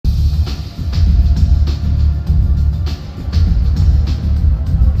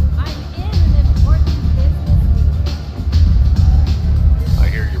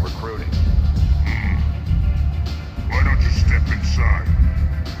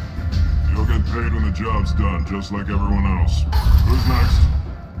the job's done, just like everyone else. Who's next?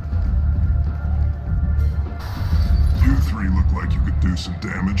 You three look like you could do some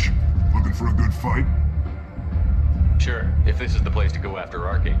damage. Looking for a good fight? Sure, if this is the place to go after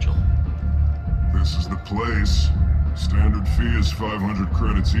Archangel. This is the place. Standard fee is 500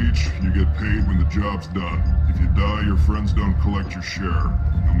 credits each. You get paid when the job's done. If you die, your friends don't collect your share.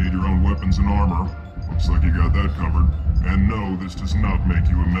 You'll need your own weapons and armor. Looks like you got that covered. And no, this does not make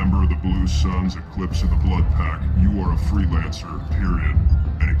you a member of the Blue Suns, Eclipse, or the Blood Pack. You are a freelancer, period.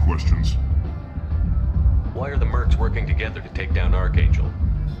 Any questions? Why are the mercs working together to take down Archangel?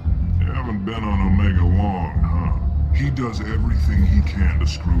 You haven't been on Omega long, huh? He does everything he can to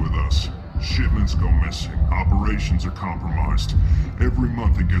screw with us. Shipments go missing. Operations are compromised. Every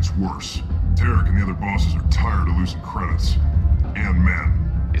month it gets worse. Tarek and the other bosses are tired of losing credits. And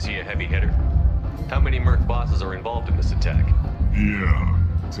men. Is he a heavy hitter? How many merc bosses are involved in this attack? Yeah.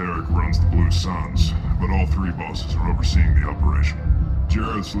 Tarek runs the Blue Suns, but all three bosses are overseeing the operation.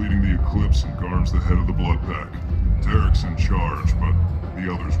 Jarrett's leading the Eclipse and Garm's the head of the Blood Pack. Tarek's in charge, but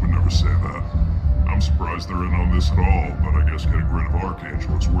the others would never say that. I'm surprised they're in on this at all, but I guess getting rid of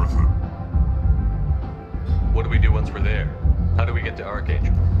Archangel is worth it. What do we do once we're there? How do we get to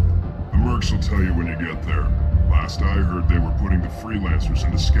Archangel? The mercs will tell you when you get there. Last I heard, they were putting the freelancers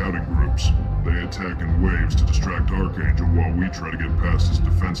into scouting groups. They attack in waves to distract Archangel while we try to get past his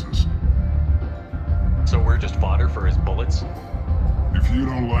defenses. So we're just fodder for his bullets? If you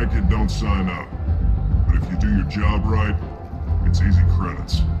don't like it, don't sign up. But if you do your job right, it's easy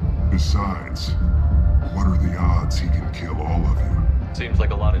credits. Besides, what are the odds he can kill all of you? Seems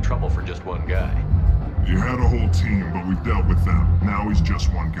like a lot of trouble for just one guy. You had a whole team, but we've dealt with them. Now he's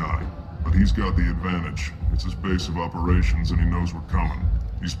just one guy. But he's got the advantage. It's his base of operations and he knows we're coming.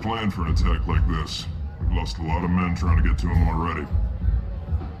 He's planned for an attack like this. We've lost a lot of men trying to get to him already.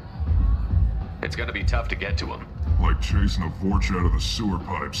 It's gonna be tough to get to him. Like chasing a Vorch out of the sewer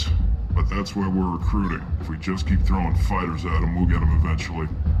pipes. But that's why we're recruiting. If we just keep throwing fighters at him, we'll get him eventually.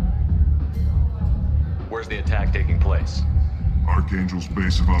 Where's the attack taking place? Archangel's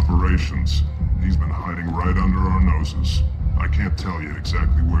base of operations. He's been hiding right under our noses. I can't tell you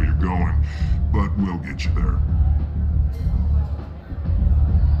exactly where you're going, but we'll get you there.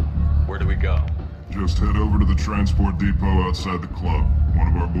 Where do we go? Just head over to the transport depot outside the club. One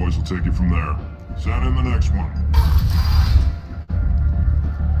of our boys will take you from there. Send in the next one.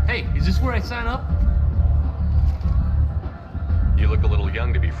 Hey, is this where I sign up? You look a little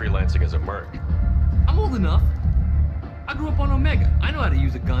young to be freelancing as a merc. I'm old enough. I grew up on Omega. I know how to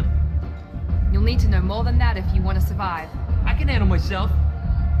use a gun. You'll need to know more than that if you want to survive. I can handle myself.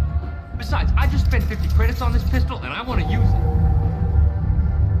 Besides, I just spent 50 credits on this pistol and I want to use it.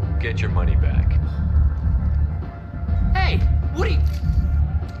 Get your money back. Hey, what are you...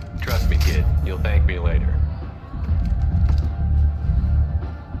 Trust me, kid. You'll thank me later.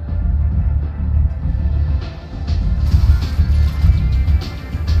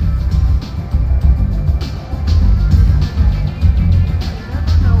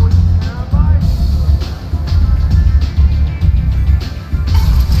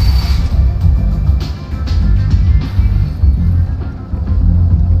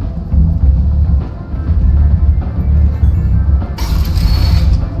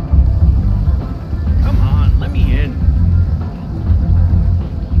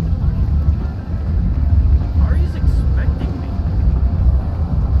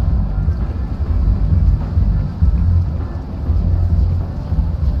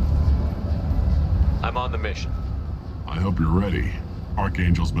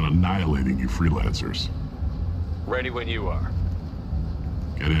 Archangel's been annihilating you freelancers. Ready when you are.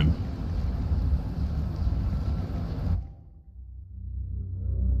 Get in.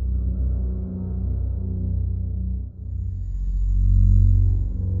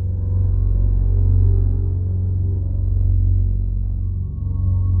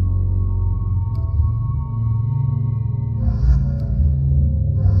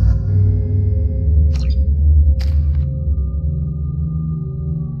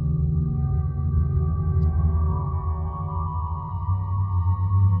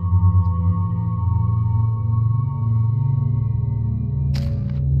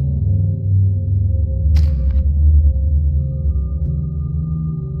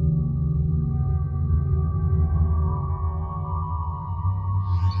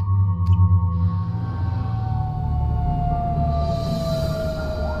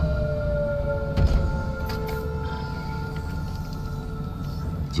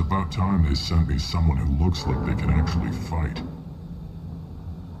 It's about time they sent me someone who looks like they can actually fight.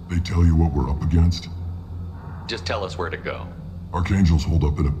 They tell you what we're up against? Just tell us where to go. Archangel's holed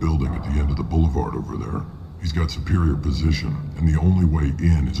up in a building at the end of the boulevard over there. He's got superior position, and the only way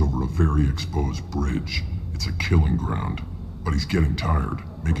in is over a very exposed bridge. It's a killing ground. But he's getting tired,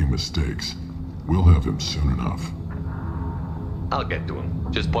 making mistakes. We'll have him soon enough. I'll get to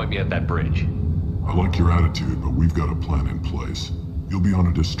him. Just point me at that bridge. I like your attitude, but we've got a plan in place. You'll be on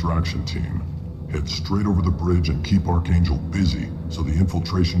a distraction team. Head straight over the bridge and keep Archangel busy, so the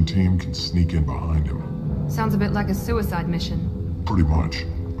infiltration team can sneak in behind him. Sounds a bit like a suicide mission. Pretty much,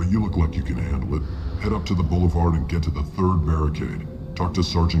 but you look like you can handle it. Head up to the boulevard and get to the third barricade. Talk to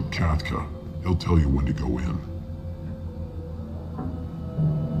Sergeant Katka. He'll tell you when to go in.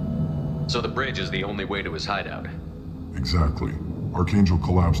 So the bridge is the only way to his hideout. Exactly. Archangel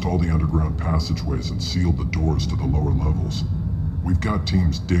collapsed all the underground passageways and sealed the doors to the lower levels. We've got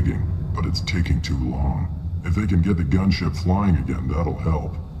teams digging, but it's taking too long. If they can get the gunship flying again, that'll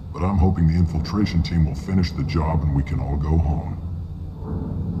help. But I'm hoping the infiltration team will finish the job and we can all go home.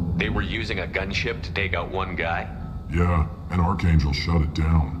 They were using a gunship to take out one guy? Yeah, and Archangel shut it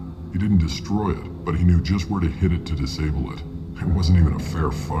down. He didn't destroy it, but he knew just where to hit it to disable it. It wasn't even a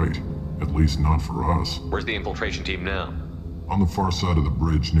fair fight. At least not for us. Where's the infiltration team now? On the far side of the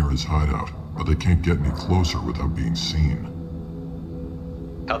bridge near his hideout, but they can't get any closer without being seen.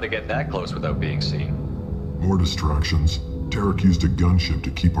 How'd they get that close without being seen? More distractions. Tarek used a gunship to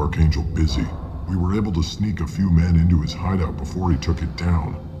keep Archangel busy. We were able to sneak a few men into his hideout before he took it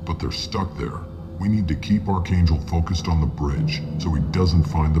down, but they're stuck there. We need to keep Archangel focused on the bridge, so he doesn't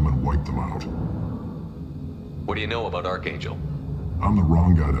find them and wipe them out. What do you know about Archangel? I'm the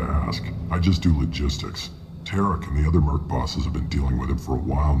wrong guy to ask. I just do logistics. Tarek and the other Merc bosses have been dealing with him for a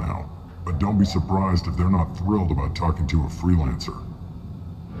while now. But don't be surprised if they're not thrilled about talking to a freelancer.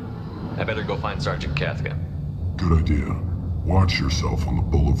 I better go find Sergeant Katka. Good idea. Watch yourself on the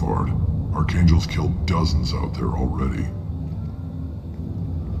boulevard. Archangel's killed dozens out there already.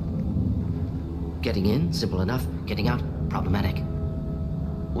 Getting in, simple enough. Getting out, problematic.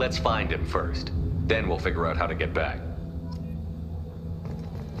 Let's find him first. Then we'll figure out how to get back.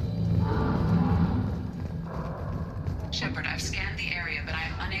 Shepard, I've scanned the area, but I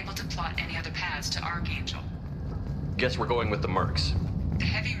am unable to plot any other paths to Archangel. Guess we're going with the Mercs. The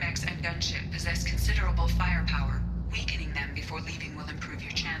heavy mechs and gunship possess considerable firepower. Weakening them before leaving will improve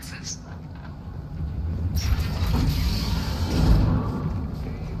your chances.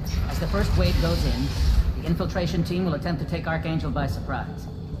 As the first wave goes in, the infiltration team will attempt to take Archangel by surprise.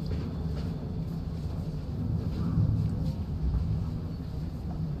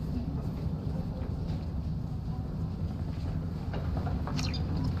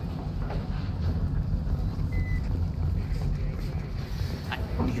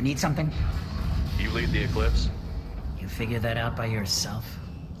 Do you need something? You lead the Eclipse? You figure that out by yourself?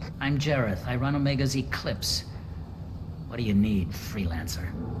 I'm Jareth. I run Omega's Eclipse. What do you need, freelancer?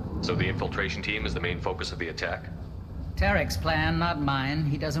 So the infiltration team is the main focus of the attack? Tarek's plan, not mine.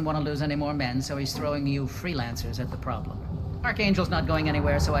 He doesn't want to lose any more men, so he's throwing you freelancers at the problem. Archangel's not going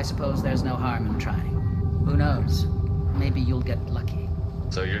anywhere, so I suppose there's no harm in trying. Who knows? Maybe you'll get lucky.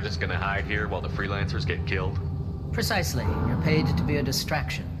 So you're just gonna hide here while the freelancers get killed? Precisely. You're paid to be a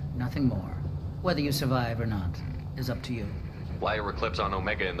distraction, nothing more. Whether you survive or not is up to you. Why are Eclipse on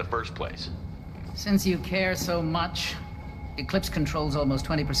Omega in the first place? Since you care so much, Eclipse controls almost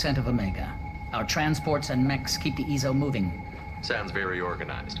 20% of Omega. Our transports and mechs keep the EZO moving. Sounds very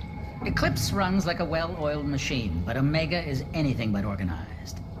organized. Eclipse runs like a well-oiled machine, but Omega is anything but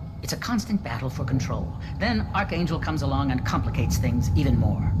organized. It's a constant battle for control. Then Archangel comes along and complicates things even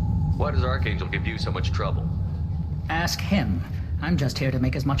more. Why does Archangel give you so much trouble? Ask him. I'm just here to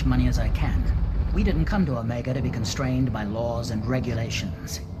make as much money as I can. We didn't come to Omega to be constrained by laws and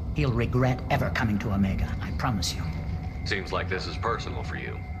regulations. He'll regret ever coming to Omega, I promise you. Seems like this is personal for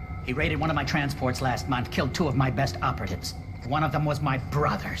you. He raided one of my transports last month, killed 2 of my best operatives. One of them was my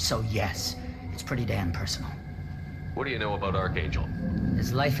brother, so yes, it's pretty damn personal. What do you know about Archangel?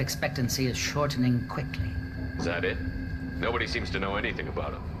 His life expectancy is shortening quickly. Is that it? Nobody seems to know anything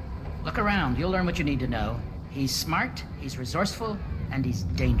about him. Look around, you'll learn what you need to know. He's smart, he's resourceful, and he's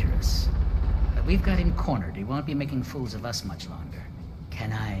dangerous. But we've got him cornered. He won't be making fools of us much longer.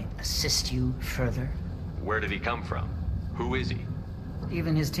 Can I assist you further? Where did he come from? Who is he?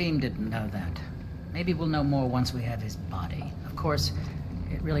 Even his team didn't know that. Maybe we'll know more once we have his body. Of course,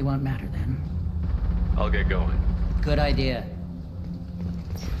 it really won't matter then. I'll get going. Good idea.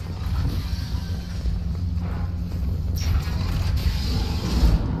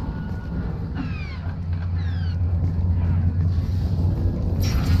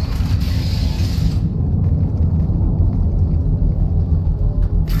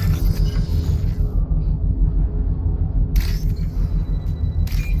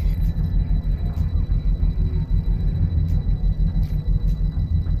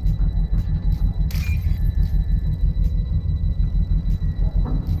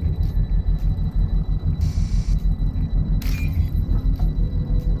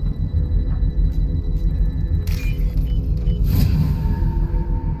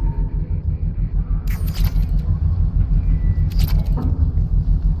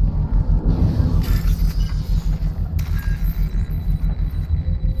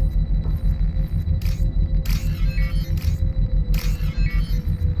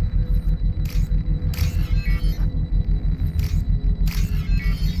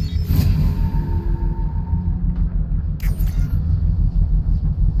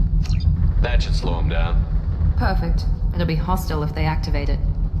 That should slow them down. Perfect. It'll be hostile if they activate it.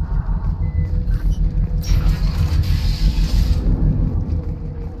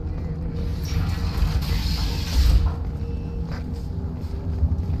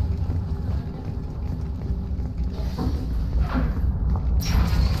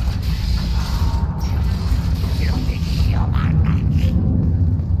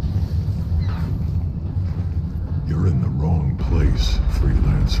 You're in the wrong place,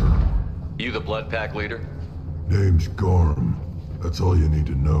 freelancer. You the blood pack leader? Name's Garm. That's all you need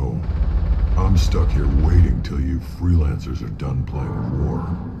to know. I'm stuck here waiting till you freelancers are done playing war.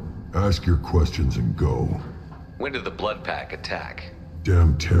 Ask your questions and go. When did the blood pack attack?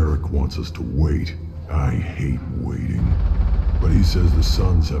 Damn Tarek wants us to wait. I hate waiting. But he says the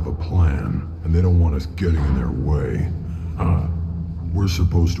Suns have a plan, and they don't want us getting in their way. We're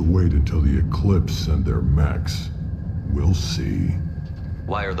supposed to wait until the Eclipse send their mechs. We'll see.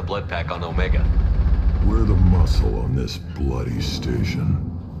 Why are the blood pack on Omega? We're the muscle on this bloody station.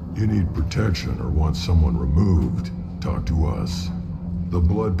 You need protection or want someone removed, talk to us. The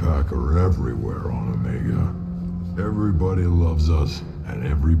blood pack are everywhere on Omega. Everybody loves us, and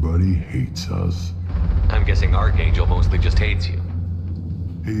everybody hates us. I'm guessing Archangel mostly just hates you.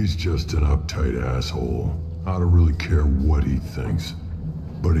 He's just an uptight asshole. I don't really care what he thinks.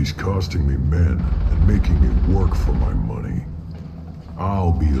 But he's costing me men and making me work for my money.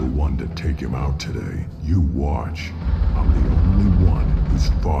 I'll be the one to take him out today. You watch. I'm the only one who's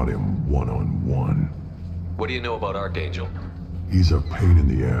fought him one-on-one. What do you know about Archangel? He's a pain in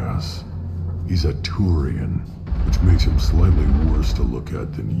the ass. He's a Turian, which makes him slightly worse to look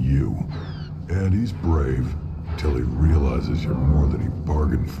at than you. And he's brave, till he realizes you're more than he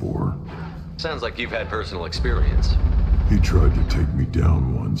bargained for. Sounds like you've had personal experience. He tried to take me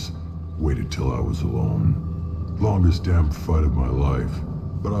down once. Waited till I was alone. Longest damn fight of my life.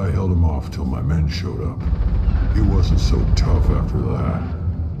 But I held him off till my men showed up. He wasn't so tough after that.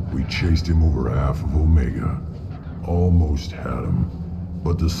 We chased him over half of Omega. Almost had him.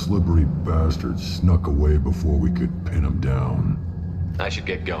 But the slippery bastard snuck away before we could pin him down. I should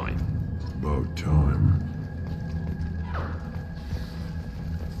get going. About time.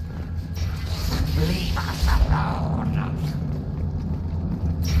 Leave us alone.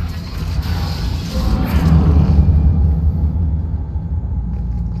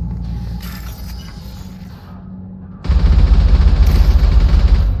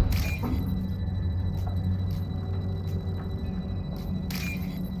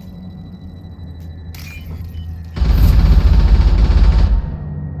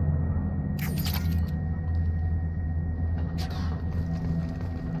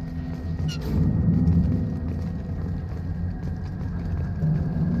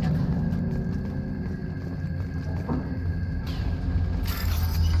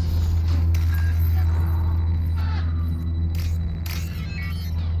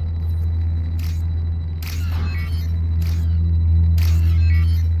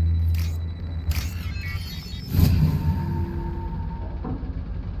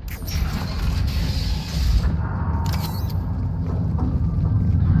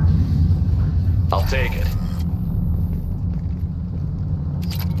 I'll take it.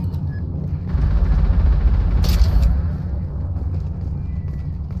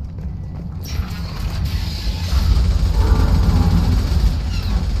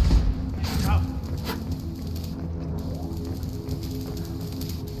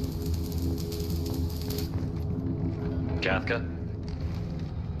 Kafka?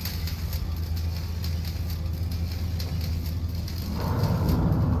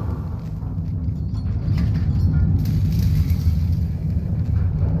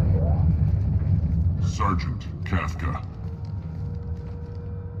 Sergeant Kafka.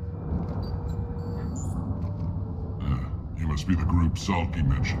 You must be the group Salky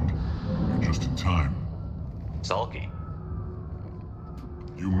mentioned. You're just in time. Salky?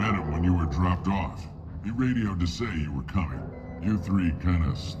 You met him when you were dropped off. He radioed to say you were coming. You three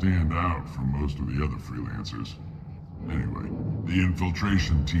kinda stand out from most of the other freelancers. Anyway, the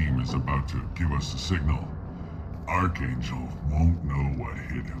infiltration team is about to give us a signal. Archangel won't know what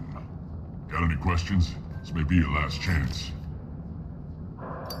hit him. Got any questions? This may be your last chance.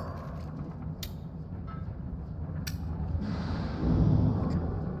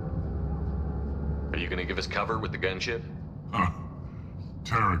 Are you gonna give us cover with the gunship? Huh.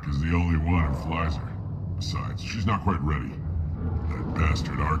 Tarek is the only one who flies her. Besides, she's not quite ready. That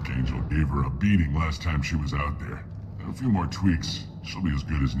bastard Archangel gave her a beating last time she was out there. A few more tweaks, she'll be as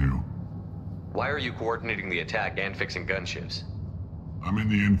good as new. Why are you coordinating the attack and fixing gunships? I'm in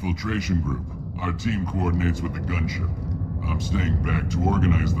the infiltration group. Our team coordinates with the gunship. I'm staying back to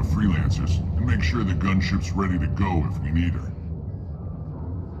organize the freelancers and make sure the gunship's ready to go if we need her.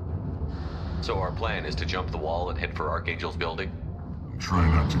 So our plan is to jump the wall and head for Archangel's building? Try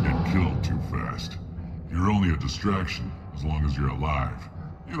not to get killed too fast. You're only a distraction, as long as you're alive.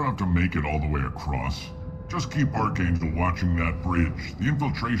 You don't have to make it all the way across. Just keep Archangel watching that bridge. The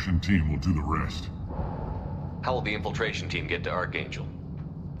infiltration team will do the rest. How will the infiltration team get to Archangel?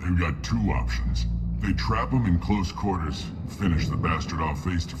 They've got two options. They trap him in close quarters and finish the bastard off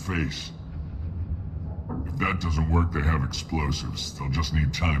face to face. If that doesn't work, they have explosives. They'll just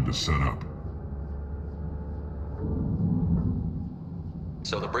need time to set up.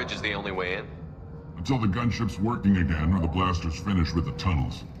 So the bridge is the only way in? Until the gunship's working again or the blasters finish with the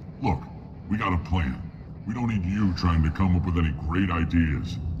tunnels. Look, we got a plan. We don't need you trying to come up with any great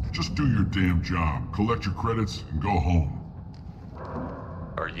ideas. Just do your damn job, collect your credits, and go home.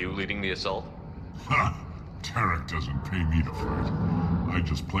 Are you leading the assault? Ha! Tarek doesn't pay me to fight. I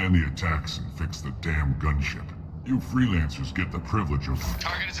just plan the attacks and fix the damn gunship. You freelancers get the privilege of...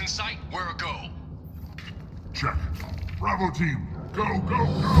 Target is in sight. Where a go? Check. Bravo team, go, go,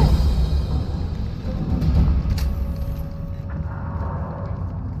 go!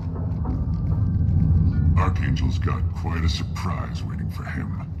 Archangel's got quite a surprise waiting for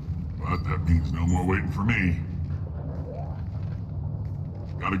him. But that means no more waiting for me.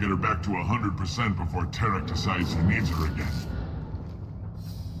 Gotta get her back to 100% before Tarek decides he needs her again.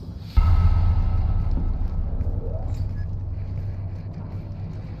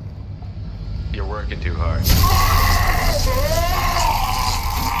 You're working too hard.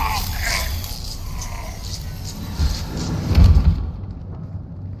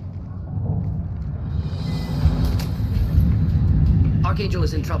 Archangel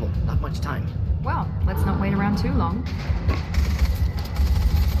is in trouble. Not much time. Well, let's not wait around too long.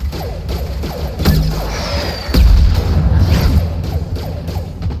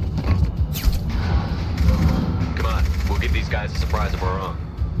 Come on, we'll give these guys a surprise of our own.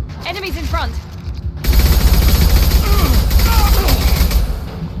 Enemies in front!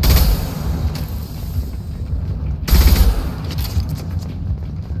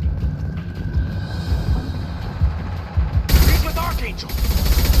 He's with Archangel!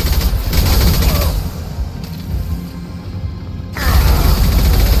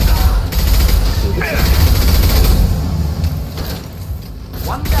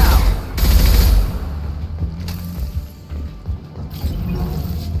 One down.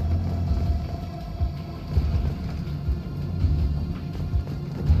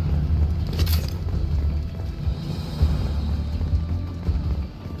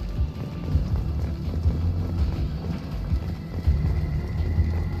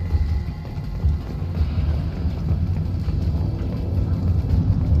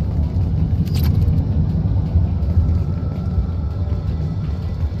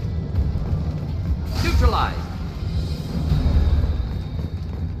 Neutralized.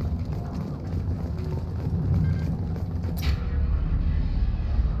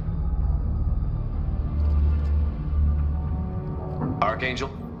 Archangel?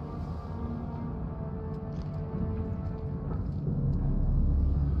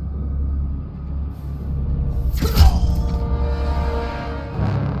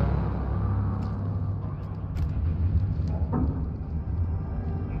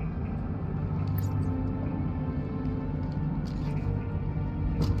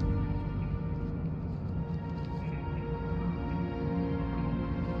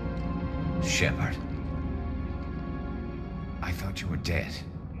 Shepard. I thought you were dead.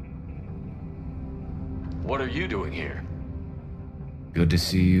 What are you doing here? Good to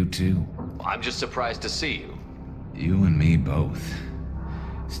see you too. I'm just surprised to see you. You and me both.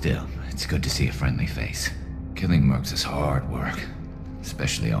 Still, it's good to see a friendly face. Killing mercs is hard work,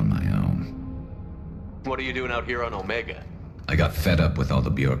 especially on my own. What are you doing out here on Omega? I got fed up with all the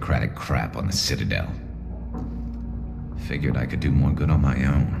bureaucratic crap on the Citadel. Figured I could do more good on my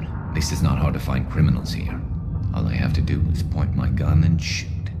own. At least it's not hard to find criminals here. All I have to do is point my gun and shoot.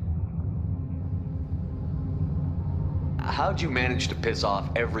 How'd you manage to piss off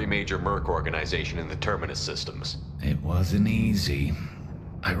every major merc organization in the Terminus Systems? It wasn't easy.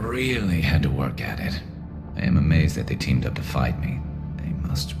 I really had to work at it. I am amazed that they teamed up to fight me. They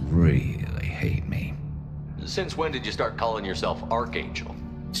must really hate me. Since when did you start calling yourself Archangel?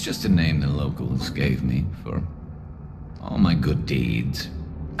 It's just a name the locals gave me for all my good deeds.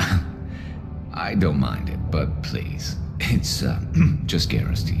 I don't mind it, but please, it's just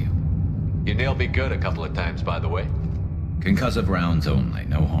Garrus to you. You nailed me good a couple of times, by the way. Concussive rounds only,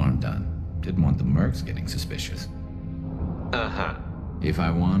 no harm done. Didn't want the mercs getting suspicious. Uh-huh. If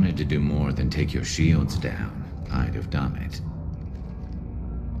I wanted to do more than take your shields down, I'd have done it.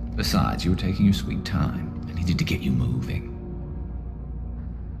 Besides, you were taking your sweet time. I needed to get you moving.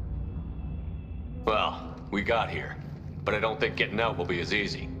 Well, we got here. But I don't think getting out will be as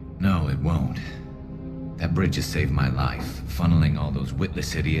easy. No, it won't. That bridge has saved my life, funneling all those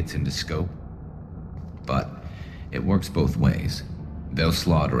witless idiots into scope. But it works both ways. They'll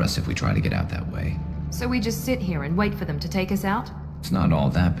slaughter us if we try to get out that way. So we just sit here and wait for them to take us out? It's not all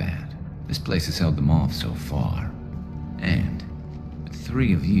that bad. This place has held them off so far. And with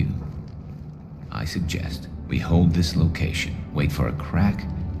 3 of you, I suggest we hold this location, wait for a crack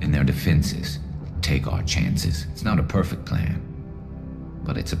in their defenses, take our chances. It's not a perfect plan,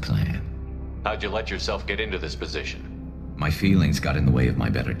 but it's a plan. How'd you let yourself get into this position? My feelings got in the way of my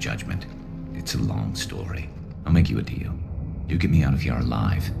better judgment. It's a long story. I'll make you a deal. You get me out of here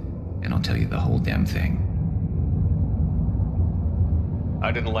alive, and I'll tell you the whole damn thing.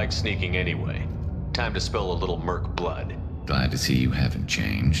 I didn't like sneaking anyway. Time to spill a little merc blood. Glad to see you haven't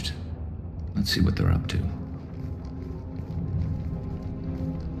changed. Let's see what they're up to.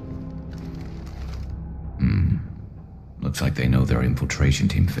 Looks like they know their infiltration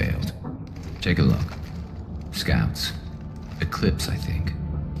team failed. Take a look. Scouts. Eclipse, I think.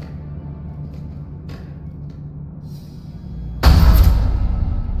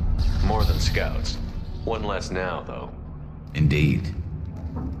 More than scouts. One less now, though. Indeed.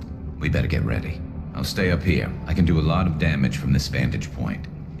 We better get ready. I'll stay up here. I can do a lot of damage from this vantage point.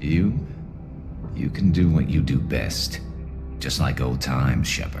 You can do what you do best. Just like old times,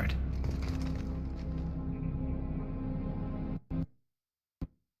 Shepard.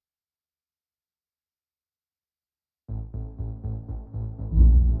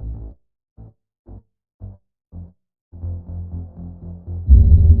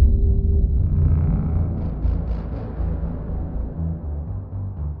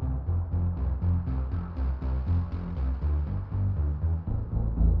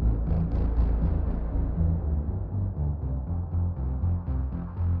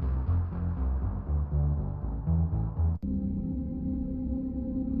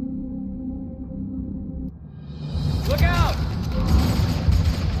 Look out!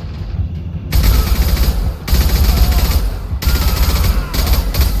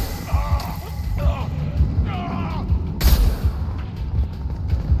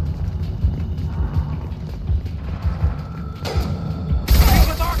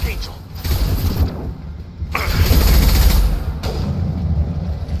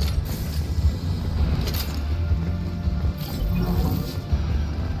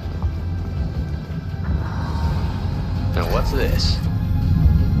 What's this?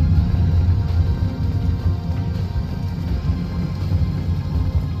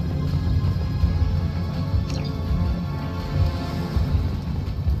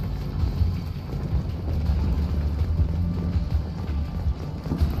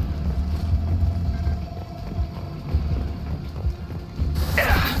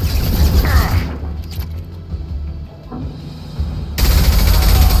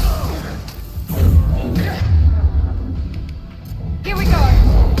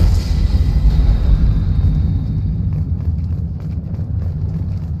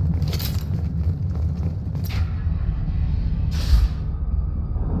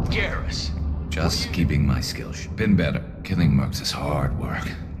 Just keeping my skills. Been better. Killing mercs is hard work.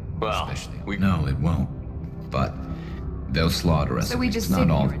 Well, Especially No, it won't. But they'll slaughter us. So we just it's sit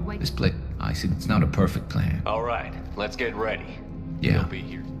not all here and wait. this place. I see. It's not a perfect plan. All right, let's get ready. Yeah, They'll be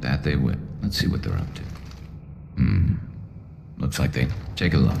here. that they will. Let's see what they're up to. Looks like they...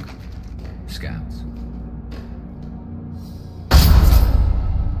 Take a look. Scouts.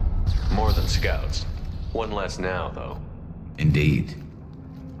 More than scouts. One less now, though. Indeed.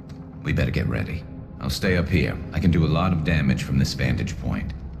 We better get ready. I'll stay up here. I can do a lot of damage from this vantage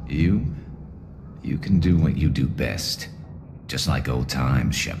point. You can do what you do best. Just like old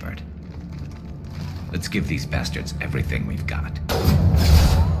times, Shepard. Let's give these bastards everything we've got.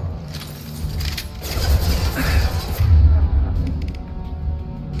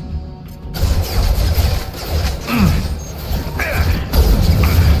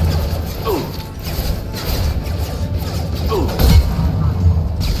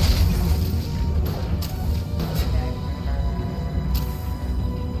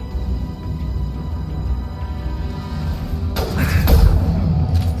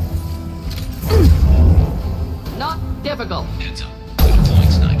 Difficult. Heads up. We're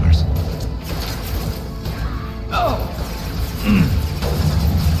deploying snipers.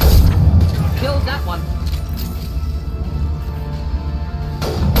 Killed that one.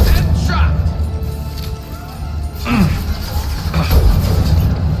 Headshot!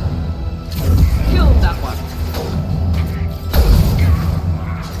 Killed that one.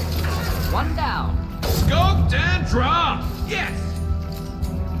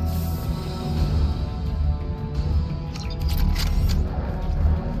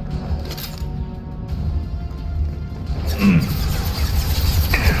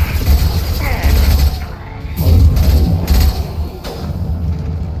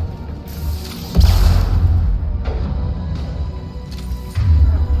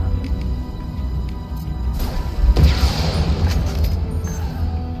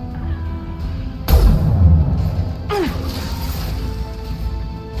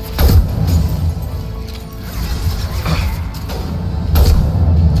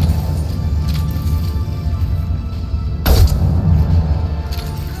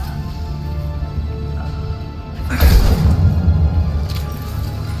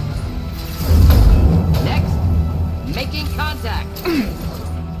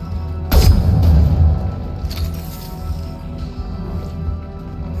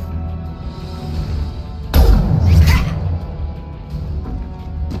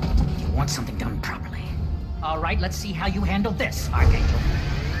 All right, let's see how you handle this, Archangel.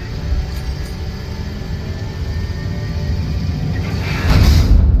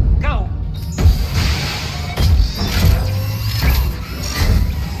 Go!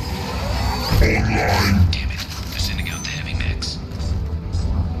 Online. Damn it. They're sending out the heavy mechs.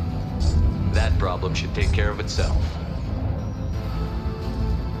 That problem should take care of itself.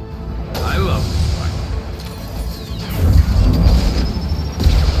 I love this fight.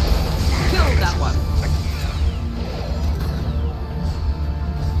 Kill that one!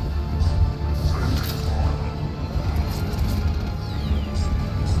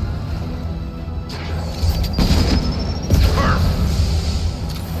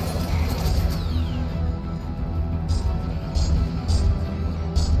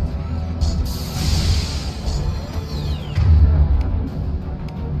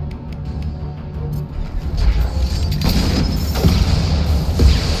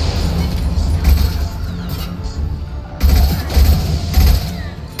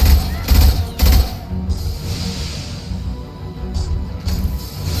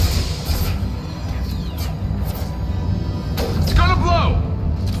 It's gonna blow!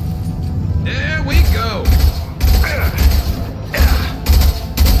 There we go!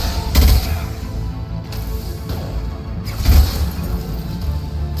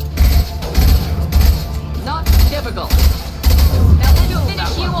 Not difficult. Now let me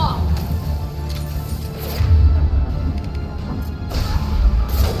finish you off.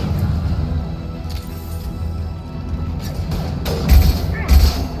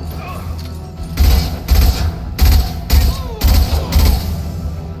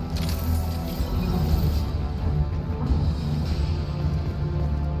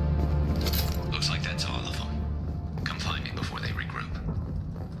 Looks like that's all of them. Come find me before they regroup.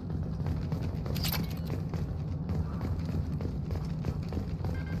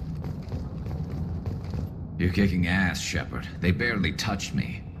 You're kicking ass, Shepard. They barely touched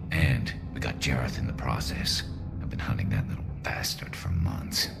me. And we got Jareth in the process. I've been hunting that little bastard for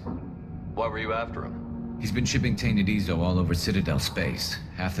months. Why were you after him? He's been shipping tainted Ezo all over Citadel space.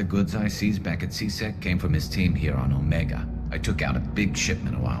 Half the goods I seized back at CSEC came from his team here on Omega. I took out a big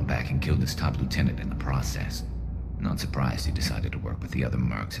shipment a while back and killed his top lieutenant in the process. Not surprised he decided to work with the other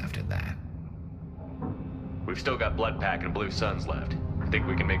mercs after that. We've still got Bloodpack and Blue Suns left. Think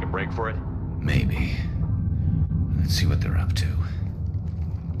we can make a break for it? Maybe. Let's see what they're up to.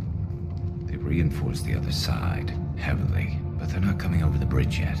 They've reinforced the other side, heavily, but they're not coming over the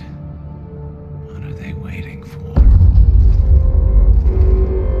bridge yet. What are they waiting for?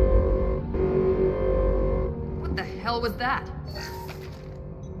 What the hell was that?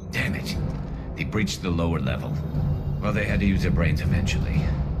 Damn it. They breached the lower level. Well, they had to use their brains eventually.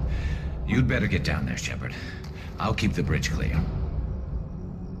 You'd better get down there, Shepard. I'll keep the bridge clear.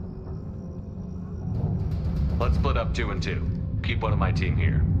 Let's split up 2 and 2. Keep one of my team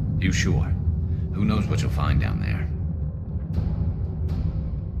here. You sure? Who knows what you'll find down there?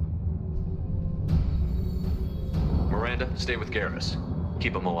 Miranda, stay with Garrus.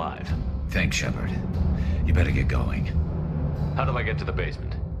 Keep him alive. Thanks, Shepard. You better get going. How do I get to the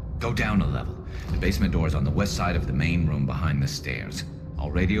basement? Go down a level. The basement door is on the west side of the main room behind the stairs.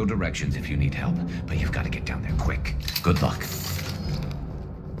 I'll radio directions if you need help, but you've got to get down there quick. Good luck.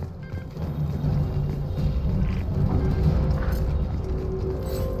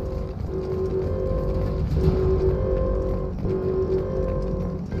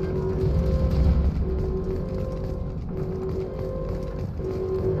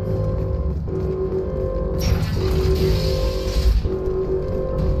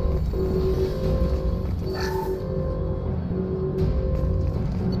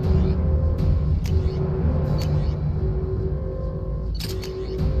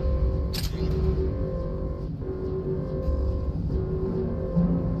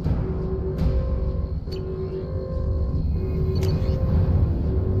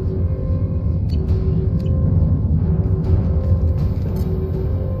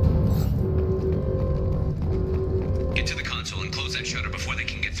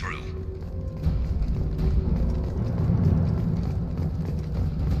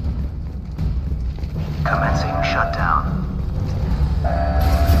 Commencing shutdown.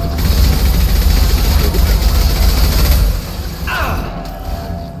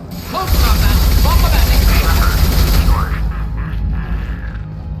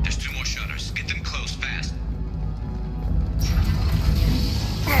 There's 2 more shutters. Get them closed fast.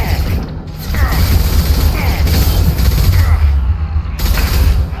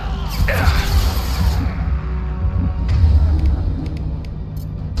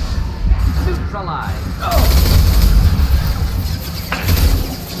 Neutralize.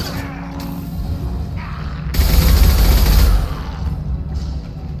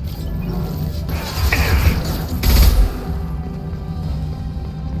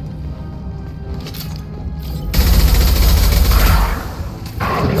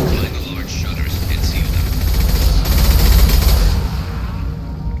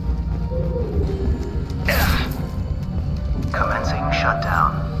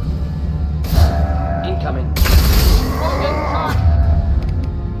 down. Incoming.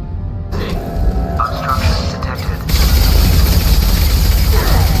 Obstruction detected.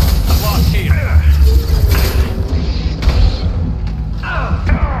 I'm lost here.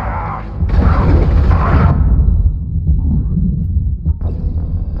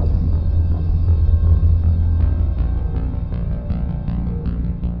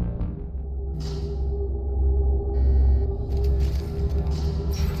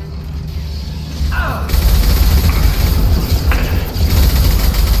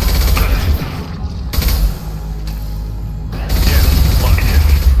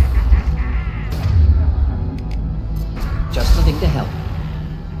 Just the thing to help.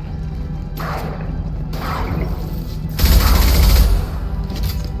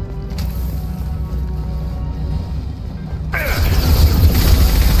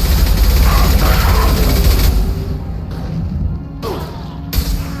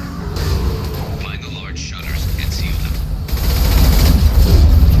 Find the large shutters and seal them.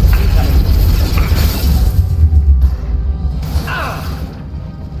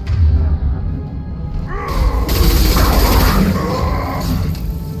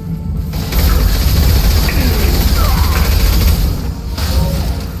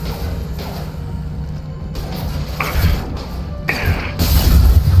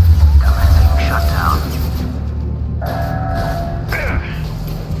 Commencing shutdown.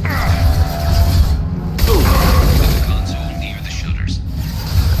 The console near the shutters.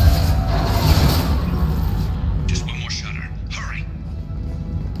 Just one more shutter. Hurry.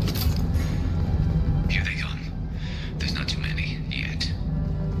 Here they come. There's not too many yet.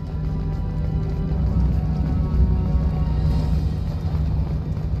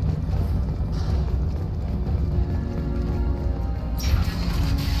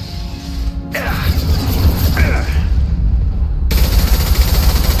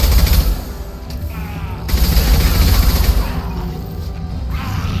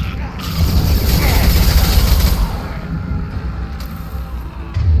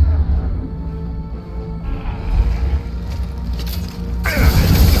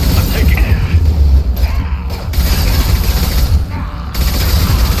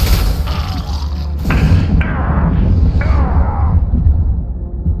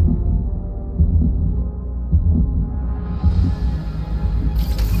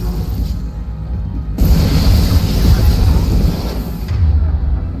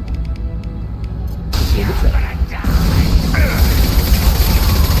 Seal the tray.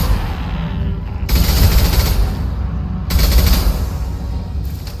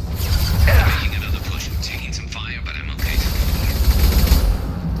 Taking another push. I'm taking some fire, but I'm okay so far.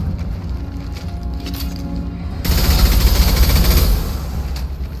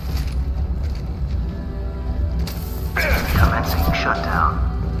 Commencing shutdown.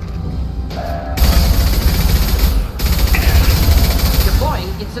 Deploying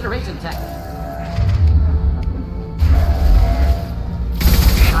incineration tech.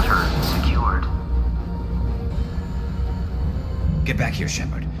 Shutter secured. Get back here,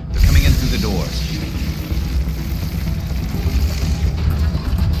 Shepard. They're coming in through the doors.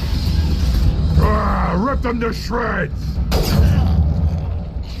 Rip them to shreds!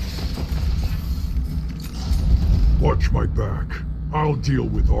 Watch my back. I'll deal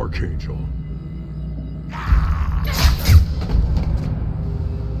with Archangel.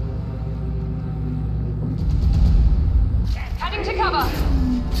 Heading to cover.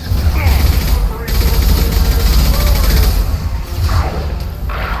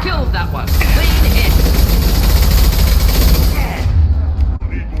 Killed that one. Clean hit.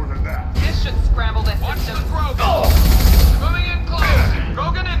 Need more than that. This should scramble their Watch the systems. Krogan. Moving in close.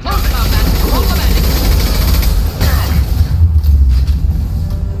 Krogan in. Close enough, man. Roll the landing.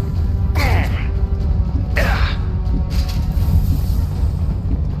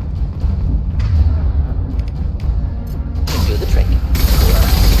 Do the trick.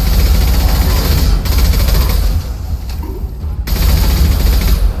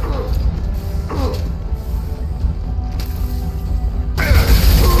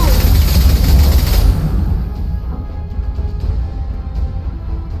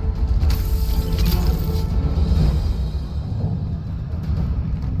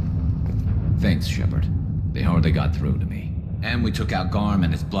 Thanks, Shepard. They hardly got through to me. And we took out Garm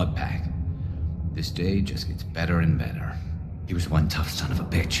and his blood pack. This day just gets better and better. He was one tough son of a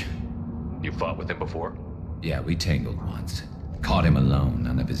bitch. You fought with him before? Yeah, we tangled once. Caught him alone,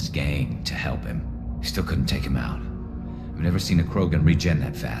 none of his gang to help him. We still couldn't take him out. I've never seen a Krogan regen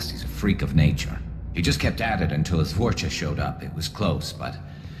that fast. He's a freak of nature. He just kept at it until his Vorcha showed up. It was close, but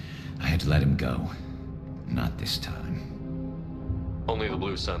I had to let him go. Not this time. Only the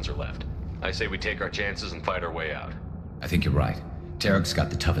blue suns are left. I say we take our chances and fight our way out. I think you're right. Tarek's got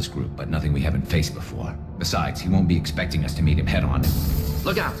the toughest group, but nothing we haven't faced before. Besides, he won't be expecting us to meet him head-on.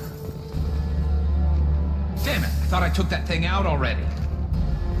 Look out! Damn it! I thought I took that thing out already.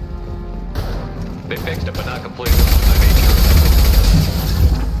 They fixed it, but not completely. I made sure.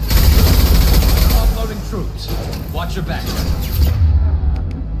 Offloading troops. Watch your back.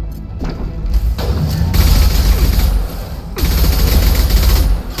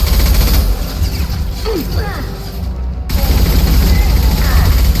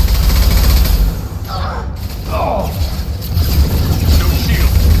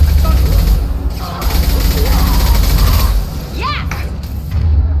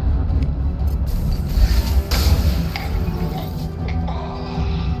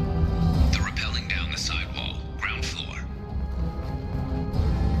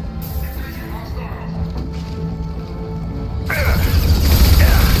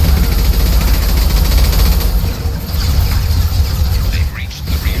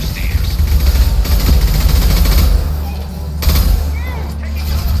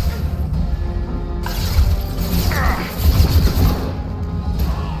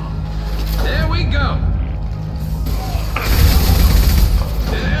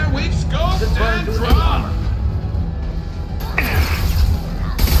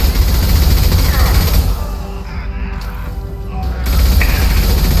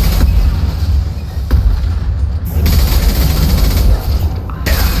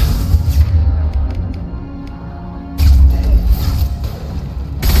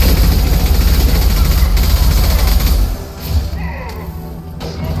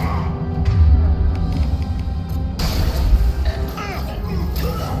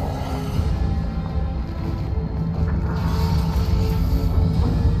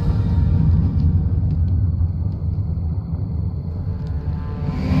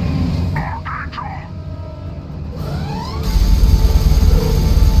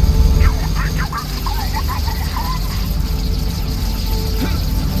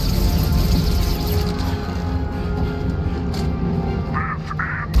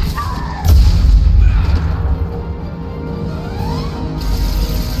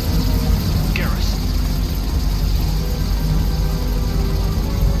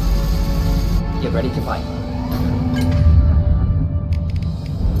 Ready to fight.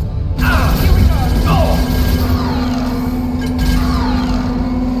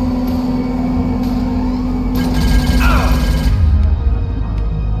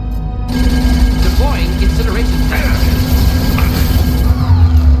 Deploying incineration tank.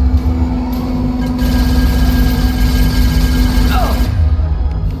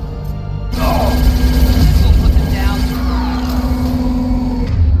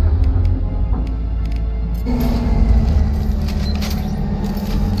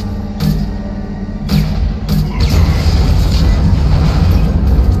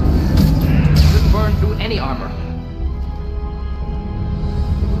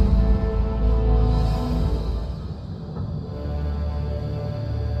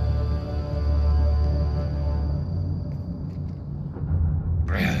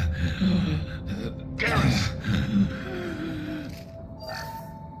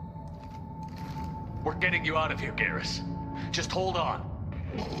 We're getting you out of here, Garrus. Just hold on.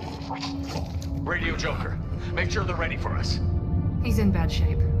 Radio Joker, make sure they're ready for us. He's in bad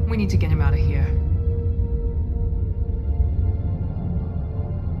shape. We need to get him out of here.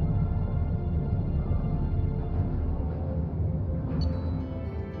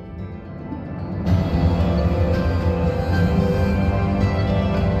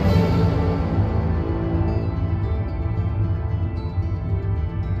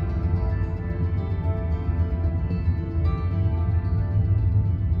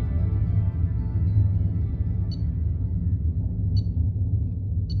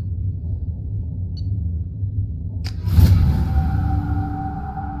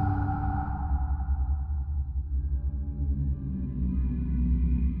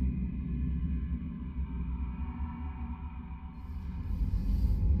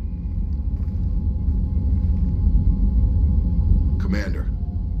 Commander,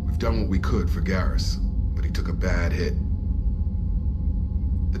 we've done what we could for Garrus, but he took a bad hit.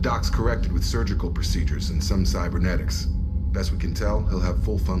 The doc's corrected with surgical procedures and some cybernetics. Best we can tell, he'll have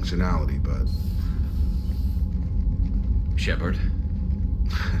full functionality, but... Shepard?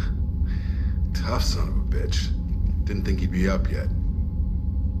 Tough son of a bitch. Didn't think he'd be up yet.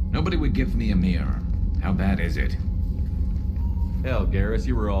 Nobody would give me a mirror. How bad is it? Hell, Garrus,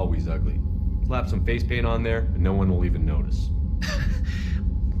 you were always ugly. Slap some face paint on there, and no one will even notice.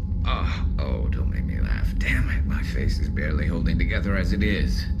 Oh, don't make me laugh. Damn it, my face is barely holding together as it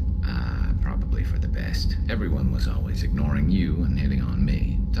is. Probably for the best. Everyone was always ignoring you and hitting on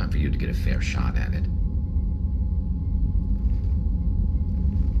me. Time for you to get a fair shot at it.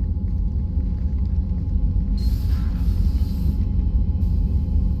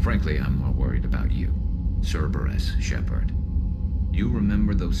 Frankly, I'm more worried about you. Cerberus, Shepard. You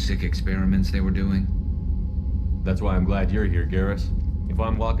remember those sick experiments they were doing? That's why I'm glad you're here, Garrus. If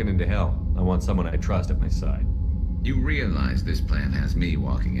I'm walking into hell, I want someone I trust at my side. You realize this plan has me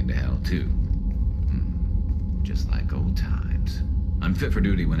walking into hell, too. Just like old times. I'm fit for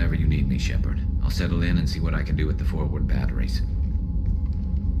duty whenever you need me, Shepard. I'll settle in and see what I can do with the forward batteries.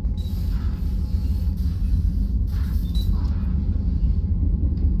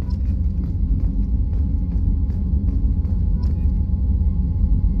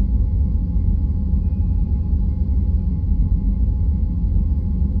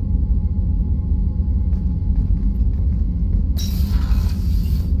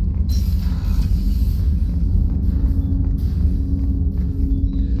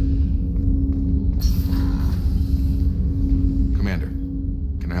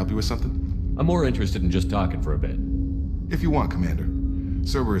 Something? I'm more interested in just talking for a bit. If you want, Commander.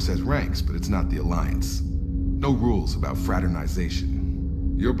 Cerberus has ranks, but it's not the Alliance. No rules about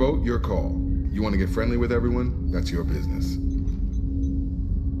fraternization. Your boat, your call. You want to get friendly with everyone? That's your business.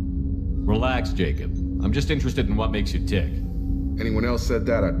 Relax, Jacob. I'm just interested in what makes you tick. Anyone else said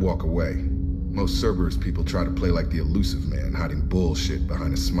that, I'd walk away. Most Cerberus people try to play like the elusive man, hiding bullshit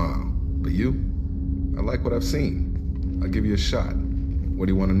behind a smile. But you? I like what I've seen. I'll give you a shot. What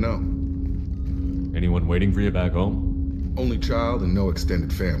do you want to know? Anyone waiting for you back home? Only child and no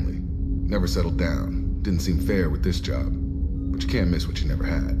extended family. Never settled down. Didn't seem fair with this job. But you can't miss what you never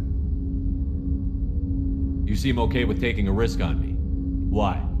had. You seem okay with taking a risk on me.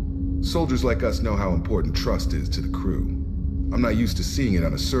 Why? Soldiers like us know how important trust is to the crew. I'm not used to seeing it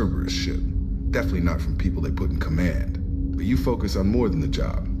on a Cerberus ship. Definitely not from people they put in command. But you focus on more than the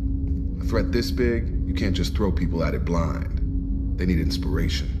job. A threat this big, you can't just throw people at it blind. They need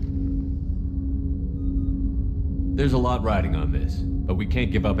inspiration. There's a lot riding on this, but we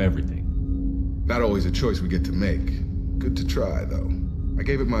can't give up everything. Not always a choice we get to make. Good to try, though. I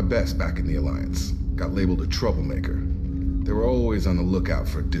gave it my best back in the Alliance. Got labeled a troublemaker. They were always on the lookout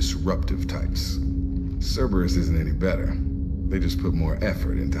for disruptive types. Cerberus isn't any better. They just put more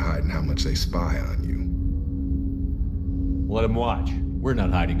effort into hiding how much they spy on you. Let them watch. We're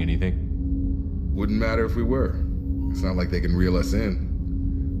not hiding anything. Wouldn't matter if we were. It's not like they can reel us in.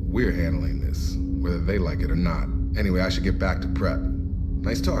 We're handling this, whether they like it or not. Anyway, I should get back to prep.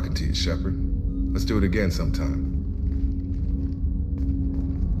 Nice talking to you, Shepard. Let's do it again sometime.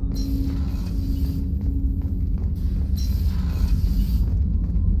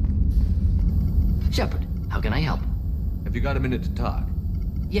 Shepard, how can I help? Have you got a minute to talk?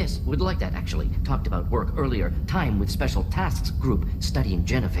 Yes, would like that, actually. Talked about work earlier. Time with Special Tasks Group studying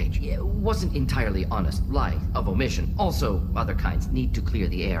genophage. Yeah, wasn't entirely honest. Lie of omission. Also, other kinds need to clear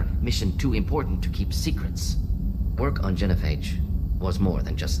the air. Mission too important to keep secrets. Work on genophage was more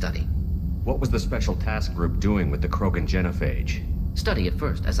than just study. What was the Special Task Group doing with the Krogan genophage? Study at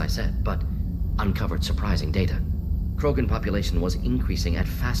first, as I said, but uncovered surprising data. Krogan population was increasing at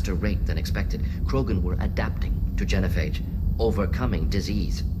faster rate than expected. Krogan were adapting to genophage, overcoming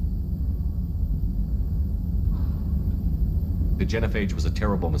disease. The genophage was a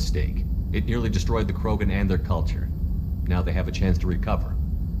terrible mistake. It nearly destroyed the Krogan and their culture. Now they have a chance to recover.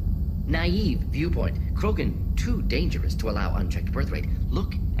 Naive viewpoint. Krogan too dangerous to allow unchecked birth rate.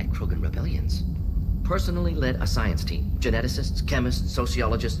 Look at Krogan rebellions. Personally led a science team. Geneticists, chemists,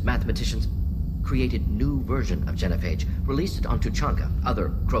 sociologists, mathematicians. Created new version of genophage. Released it onto Chanka, other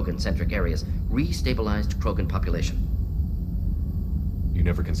Krogan-centric areas. Restabilized Krogan population. You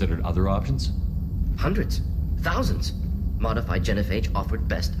never considered other options? Hundreds. Thousands. Modified genophage offered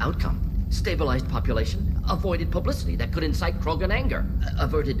best outcome. Stabilized population, avoided publicity that could incite Krogan anger,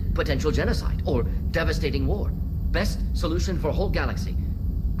 averted potential genocide or devastating war. Best solution for whole galaxy,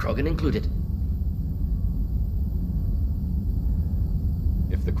 Krogan included.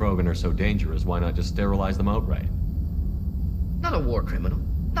 If the Krogan are so dangerous, why not just sterilize them outright? Not a war criminal,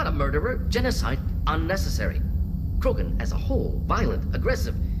 not a murderer, genocide unnecessary. Krogan as a whole, violent,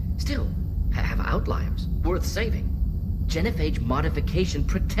 aggressive, still have outliers worth saving. Genophage modification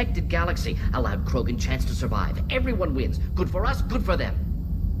protected galaxy, allowed Krogan chance to survive. Everyone wins. Good for us, good for them.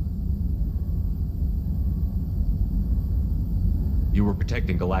 You were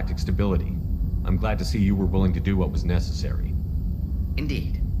protecting galactic stability. I'm glad to see you were willing to do what was necessary.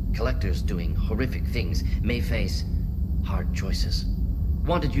 Indeed. Collectors doing horrific things may face hard choices.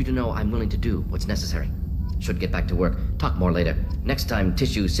 Wanted you to know I'm willing to do what's necessary. Should get back to work. Talk more later. Next time,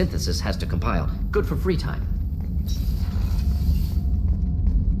 tissue synthesis has to compile. Good for free time.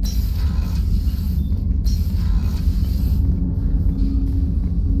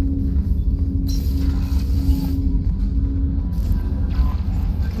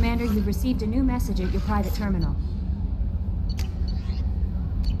 Commander, you've received a new message at your private terminal.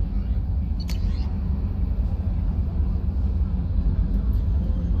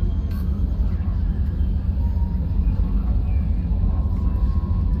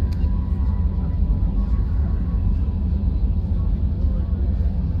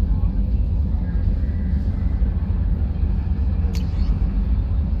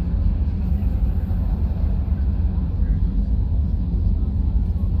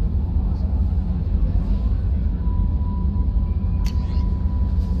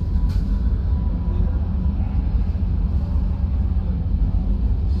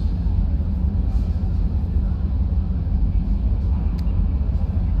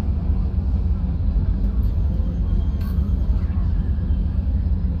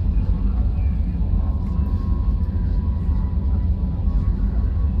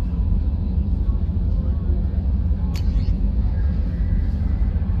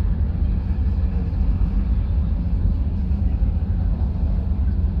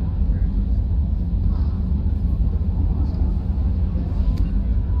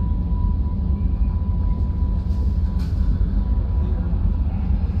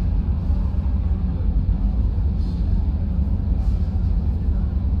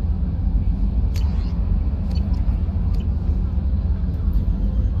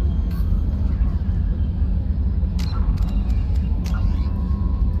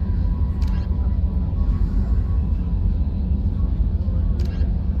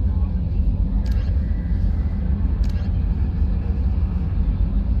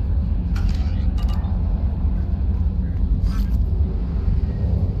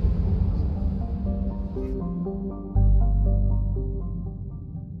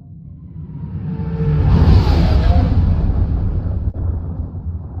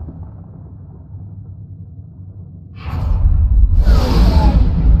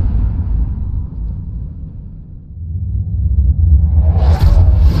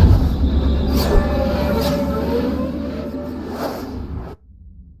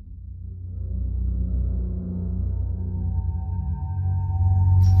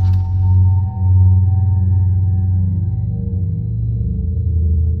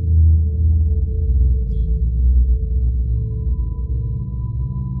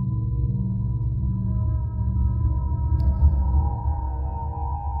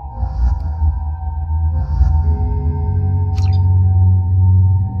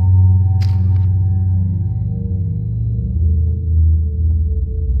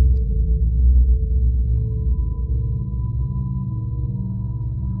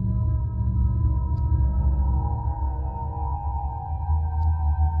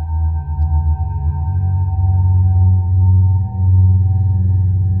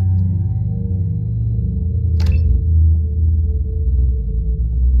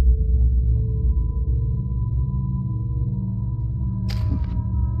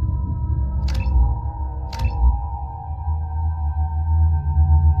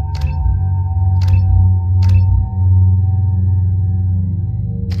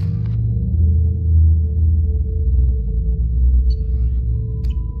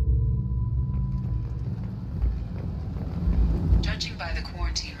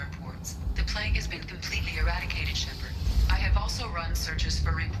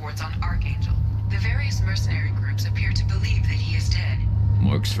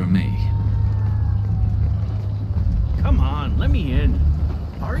 Works for me. Come on, let me in.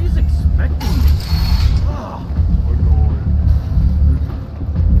 Ari's expecting me. Oh.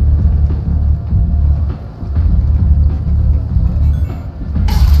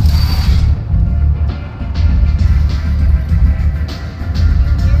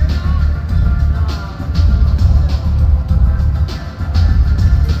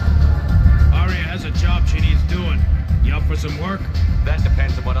 Aria has a job she needs doing. You up for some work? That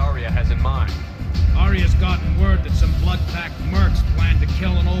depends on what Aria has in mind. Aria's gotten word that some blood-packed mercs plan to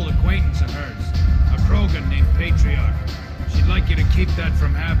kill an old acquaintance of hers, a Krogan named Patriarch. She'd like you to keep that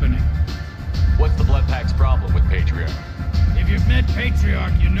from happening. What's the Bloodpack's problem with Patriarch? If you've met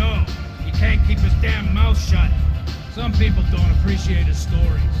Patriarch, you know. He can't keep his damn mouth shut. Some people don't appreciate his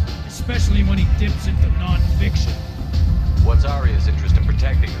stories, especially when he dips into non-fiction. What's Aria's interest in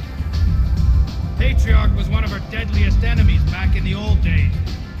protecting him? Patriarch was one of her deadliest enemies back in the old days.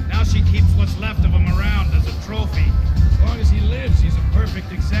 Now she keeps what's left of him around as a trophy. As long as he lives, he's a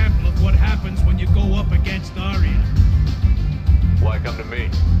perfect example of what happens when you go up against Arya. Why come to me?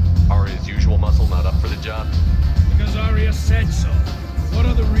 Arya's usual muscle not up for the job? Because Arya said so. What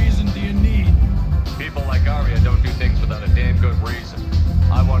other reason do you need? People like Arya don't do things without a damn good reason.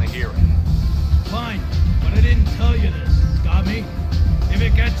 I want to hear it. Fine, but I didn't tell you this. Got me? If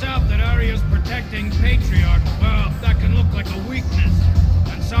it gets out that Arya's protecting Patriarch, well, that can look like a weakness.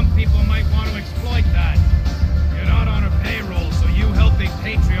 And some people might want to exploit that. You're not on her payroll, so you helping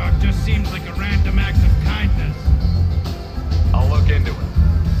Patriarch just seems like a random act of kindness. I'll look into it.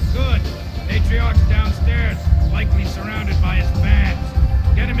 Good. Patriarch's downstairs, likely surrounded by his bands.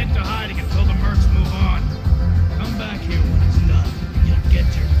 Get him into hiding until the mercs move on. Come back here when it's done. You'll get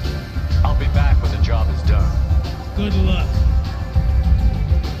her. I'll be back when the job is done. Good luck.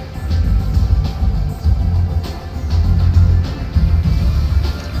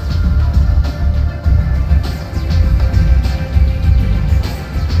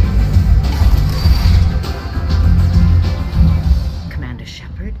 Commander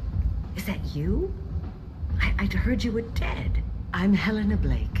Shepard? Is that you? I'd heard you were dead. I'm Helena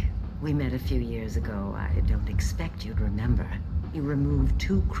Blake. We met a few years ago. I don't expect you'd remember. You removed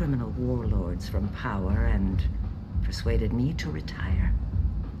 2 criminal warlords from power and persuaded me to retire.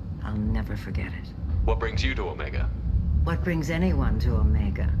 I'll never forget it. What brings you to Omega? What brings anyone to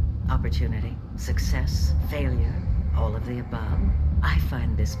Omega? Opportunity, success, failure, all of the above. I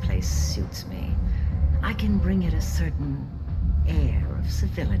find this place suits me. I can bring it a certain air of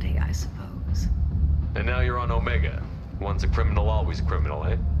civility, I suppose. And now you're on Omega. Once a criminal, always a criminal,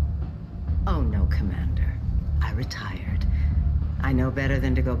 eh? Oh no, Commander. I retired. I know better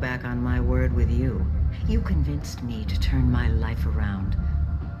than to go back on my word with you. You convinced me to turn my life around.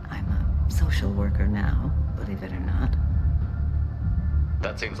 I'm a social worker now, believe it or not.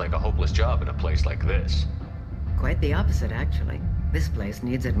 That seems like a hopeless job in a place like this. Quite the opposite, actually. This place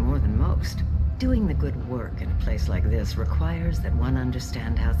needs it more than most. Doing the good work in a place like this requires that one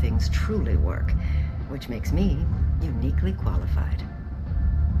understand how things truly work, which makes me uniquely qualified.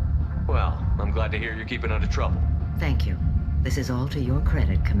 Well, I'm glad to hear you're keeping out of trouble. Thank you. This is all to your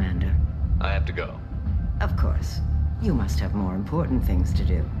credit, Commander. I have to go. Of course. You must have more important things to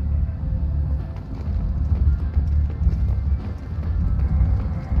do.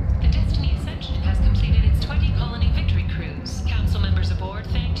 The Destiny Ascension has completed its 20-colony victory cruise. Council members aboard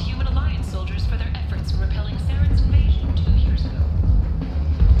thanked Human Alliance soldiers for their efforts in repelling Saren's invasion 2 years ago.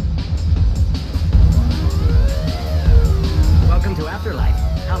 Welcome to Afterlife.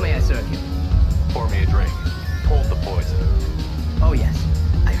 How may I serve you? Pour me a drink. Hold the poison. Oh yes,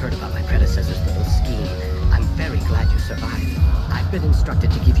 I heard about my predecessor's little scheme. I'm very glad you survived. I've been instructed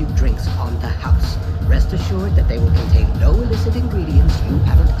to give you drinks on the house. Rest assured that they will contain no illicit ingredients you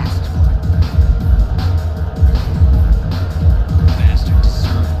haven't asked for. Bastard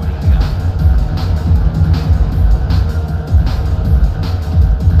deserved what he got.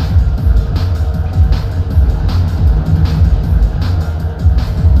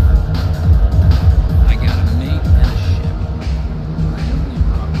 I got a mate and a ship. I only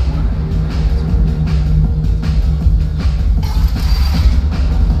brought one.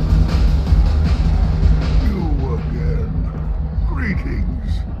 You again.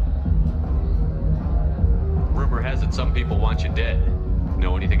 Greetings. Rumor has it some people want you dead.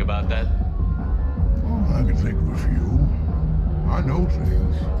 Know anything about that? Well, I can think of a few. I know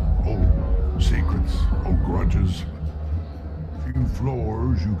things. Old secrets, old grudges. Few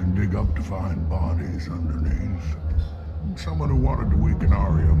floors you can dig up to find bodies underneath. Someone who wanted to weaken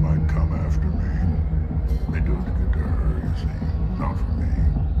Arya might come after me. They do it to get to her, you see. Not for me.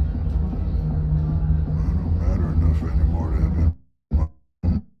 I don't matter enough anymore to have him.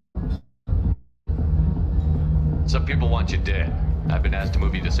 Some people want you dead. I've been asked to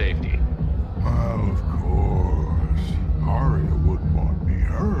move you to safety. Well, of course. Arya wouldn't want me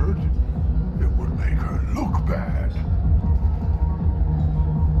hurt. It would make her look bad.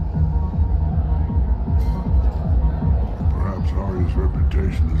 Perhaps Arya's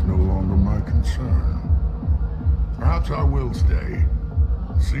reputation is no longer my concern. Perhaps I will stay.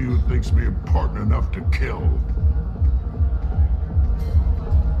 See who thinks me important enough to kill.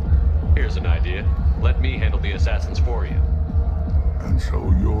 Here's an idea. Let me handle the assassins for you. And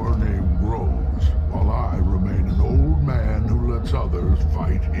so your name grows, while I remain an old man who lets others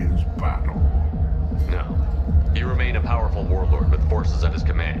fight his battle. No. You remain a powerful warlord with forces at his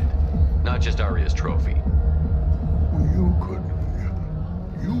command. Not just Arya's trophy.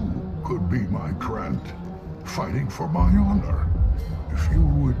 You could be my Krant, fighting for my honor. If you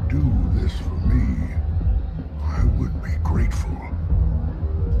would do this for me, I would be grateful.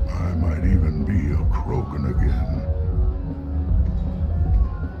 I might even be a Krogan again.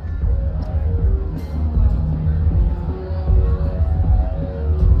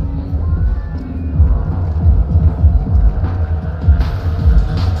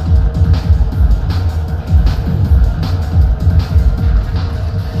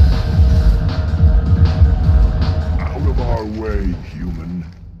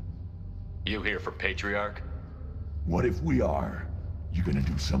 You here for Patriarch? What if we are? You gonna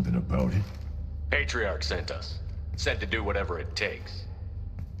do something about it? Patriarch sent us. Said to do whatever it takes.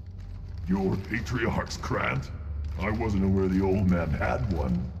 Your Patriarch's Grant? I wasn't aware the old man had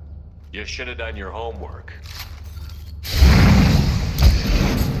one. You should have done your homework.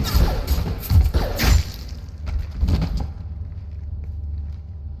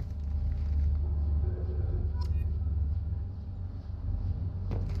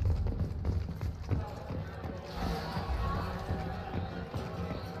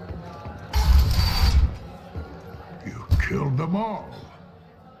 Killed them all.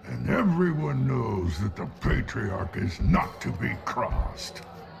 And everyone knows that the Patriarch is not to be crossed.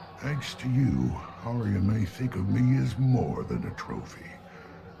 Thanks to you, Arya may think of me as more than a trophy.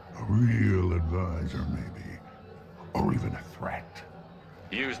 A real advisor, maybe. Or even a threat.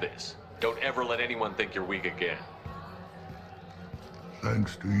 Use this. Don't ever let anyone think you're weak again.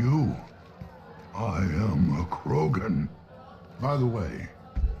 Thanks to you, I am a Krogan. By the way,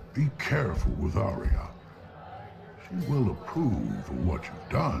 be careful with Arya. She will approve of what you've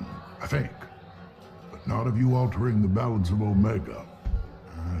done, I think. But not of you altering the balance of Omega.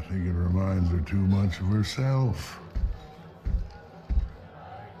 I think it reminds her too much of herself.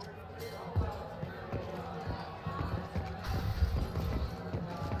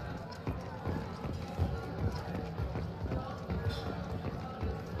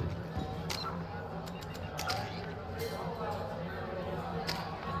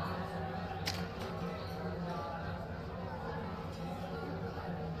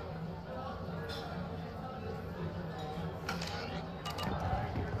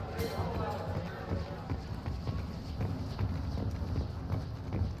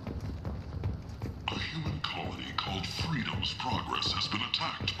 Progress has been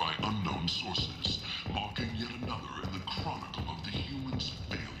attacked by unknown sources, marking yet another in the chronicle of the humans'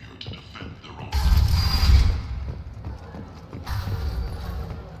 failure to defend their own.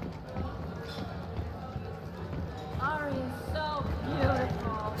 Ari is so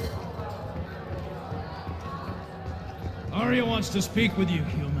beautiful. Arya wants to speak with you,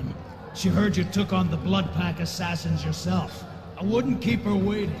 human. She heard you took on the Blood Pack assassins yourself. I wouldn't keep her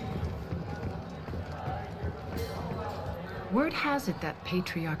waiting. Word has it that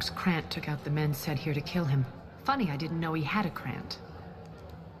Patriarch's Krant took out the men sent here to kill him. Funny, I didn't know he had a Krant.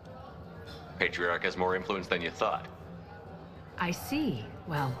 Patriarch has more influence than you thought. I see.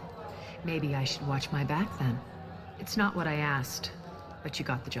 Well, maybe I should watch my back then. It's not what I asked, but you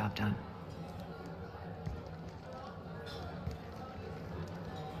got the job done.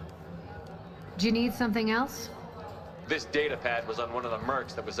 Do you need something else? This data pad was on one of the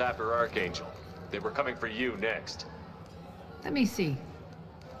mercs that was after Archangel. They were coming for you next. Let me see.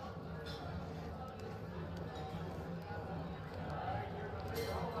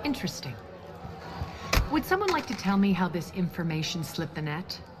 Interesting. Would someone like to tell me how this information slipped the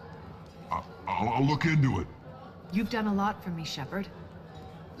net? I'll look into it. You've done a lot for me, Shepard.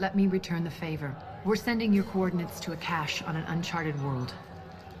 Let me return the favor. We're sending your coordinates to a cache on an uncharted world.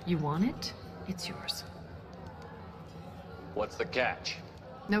 You want it? It's yours. What's the catch?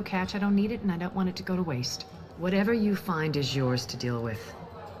 No catch, I don't need it, and I don't want it to go to waste. Whatever you find is yours to deal with.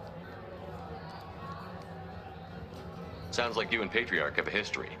 Sounds like you and Patriarch have a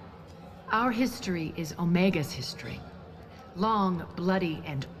history. Our history is Omega's history. Long, bloody,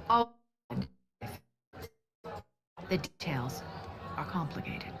 and all. The details are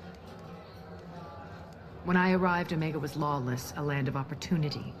complicated. When I arrived, Omega was lawless, a land of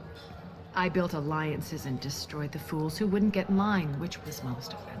opportunity. I built alliances and destroyed the fools who wouldn't get in line, which was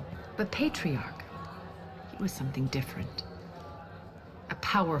most of them. But Patriarch, he was something different. A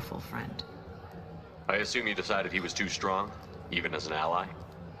powerful friend. I assume you decided he was too strong, even as an ally?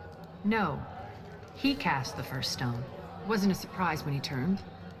 No. He cast the first stone. Wasn't a surprise when he turned.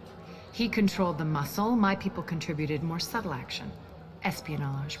 He controlled the muscle, my people contributed more subtle action.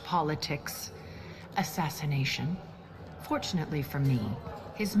 Espionage, politics, assassination. Fortunately for me,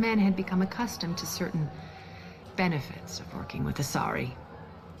 his men had become accustomed to certain benefits of working with Asari.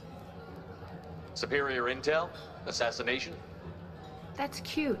 Superior intel? Assassination? That's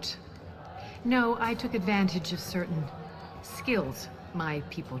cute. No, I took advantage of certain skills my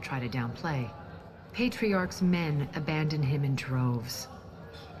people try to downplay. Patriarch's men abandoned him in droves.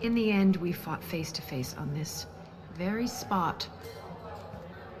 In the end, we fought face to face on this very spot.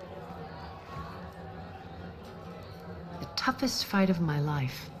 The toughest fight of my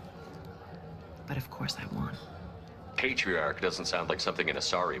life. But of course I won. Patriarch doesn't sound like something an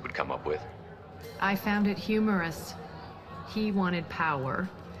Asari would come up with. I found it humorous. He wanted power,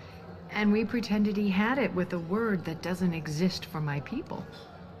 and we pretended he had it with a word that doesn't exist for my people.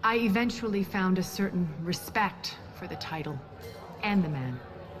 I eventually found a certain respect for the title and the man.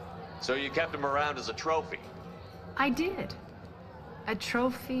 So you kept him around as a trophy? I did. A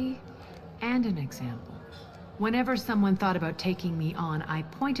trophy and an example. Whenever someone thought about taking me on, I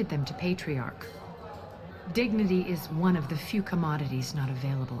pointed them to Patriarch. Dignity is one of the few commodities not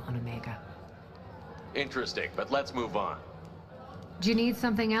available on Omega. Interesting, but let's move on. Do you need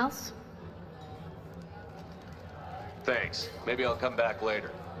something else? Thanks. Maybe I'll come back later.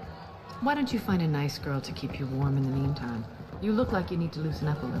 Why don't you find a nice girl to keep you warm in the meantime? You look like you need to loosen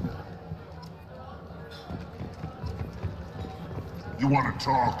up a little. You want to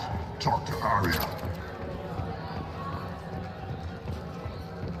talk? Talk to Aria.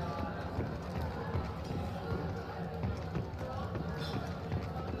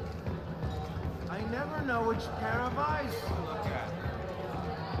 I never know which pair of eyes to look at.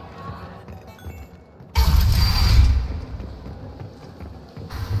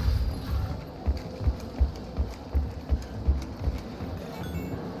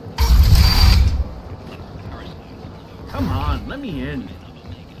 Come on, let me in.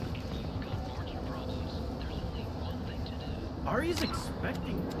 Ari's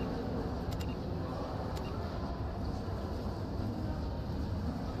expecting me.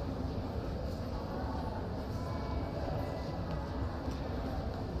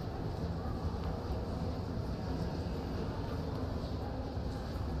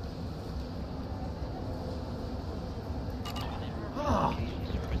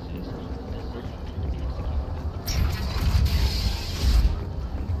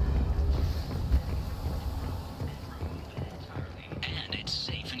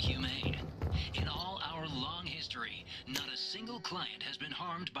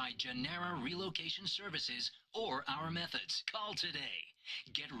 Relocation services or our methods. Call today.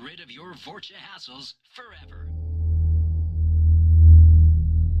 Get rid of your Vorcha hassles forever.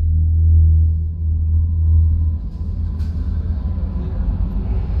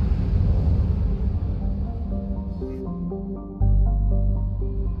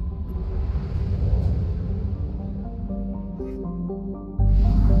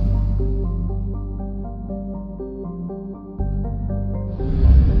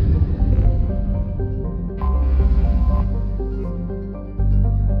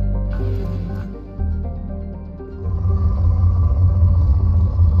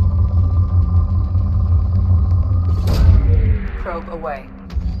 Away.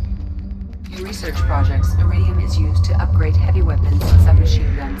 In research projects, iridium is used to upgrade heavy weapons,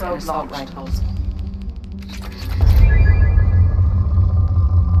 submachine guns, and assault rifles.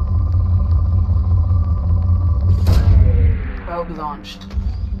 Probe launched.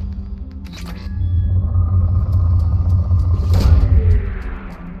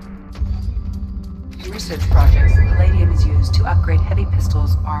 In research projects, palladium is used to upgrade heavy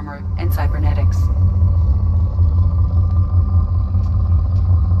pistols, armor, and cybernetics.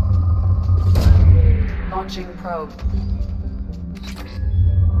 Launching probe.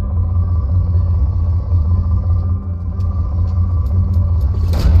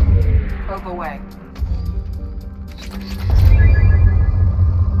 Probe away.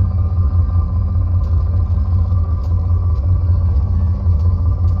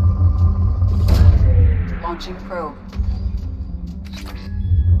 Launching probe.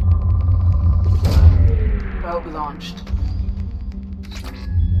 Probe launched.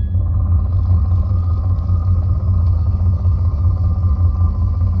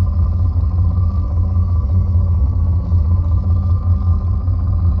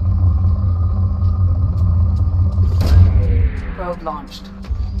 Probe launched.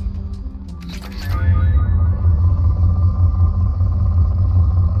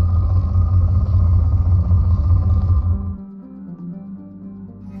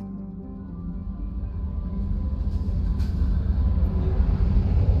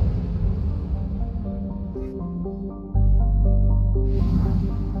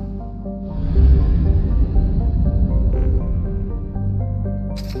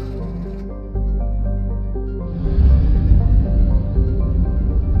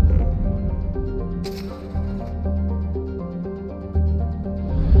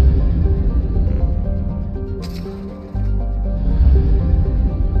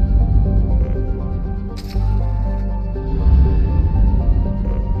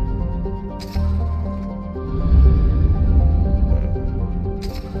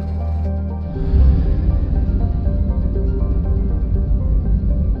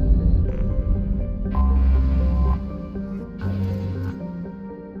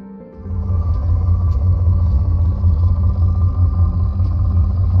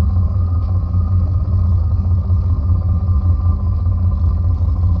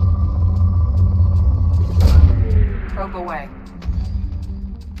 away.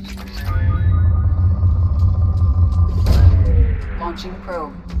 Launching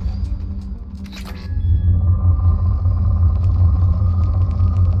probe.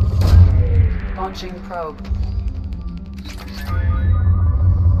 Launching probe.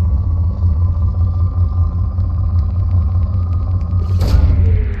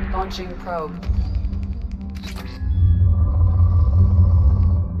 Launching probe.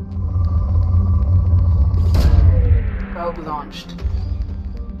 Probe launched.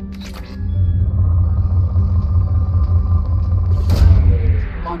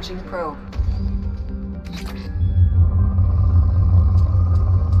 Launching probe.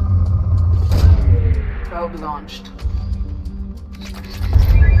 Probe launched.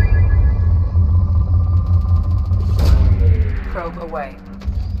 Probe away.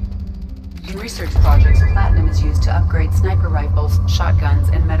 In research projects, platinum is used to upgrade sniper rifles, shotguns,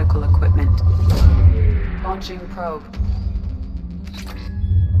 and medical equipment. Launching probe.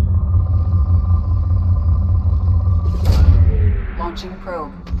 Launching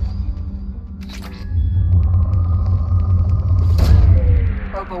probe.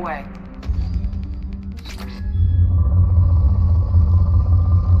 Probe away.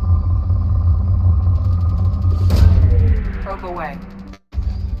 Probe away.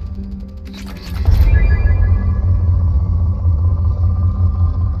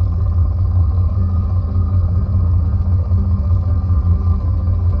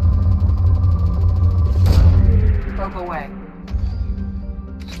 Probe away.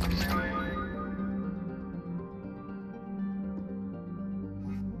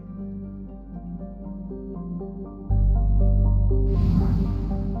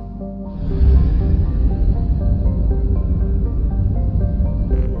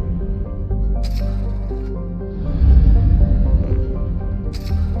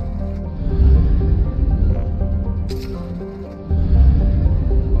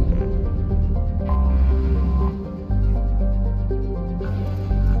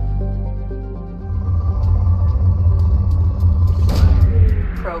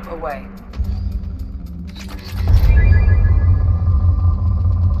 Probe away.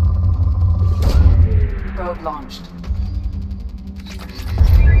 Probe launched.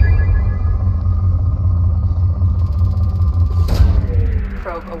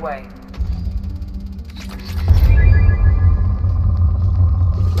 Probe away.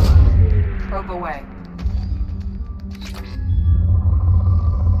 Probe away.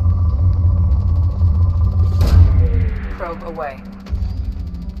 Probe away.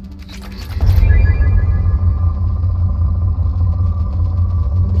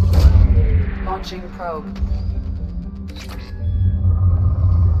 Launching probe.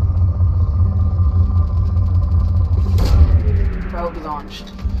 Probe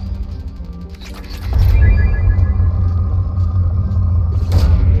launched.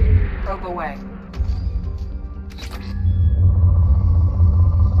 Probe away.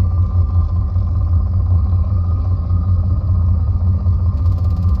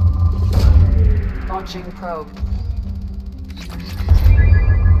 Launching probe.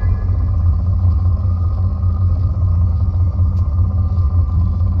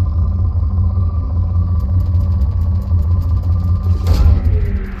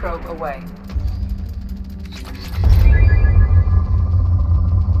 Probe away.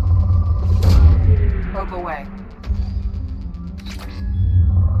 Probe away.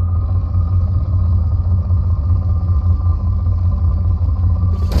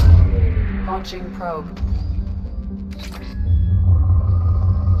 Launching probe.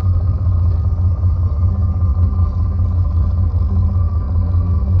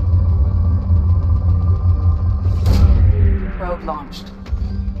 Probe launched.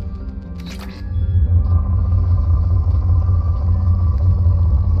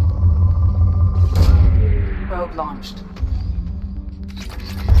 Probe launched.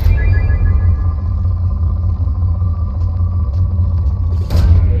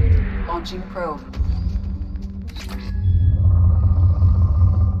 Launching probe.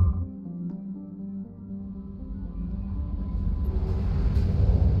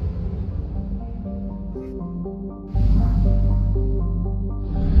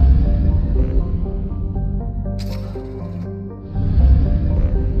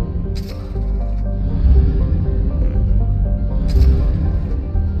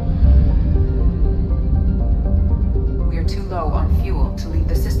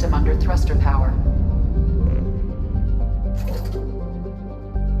 Thruster power.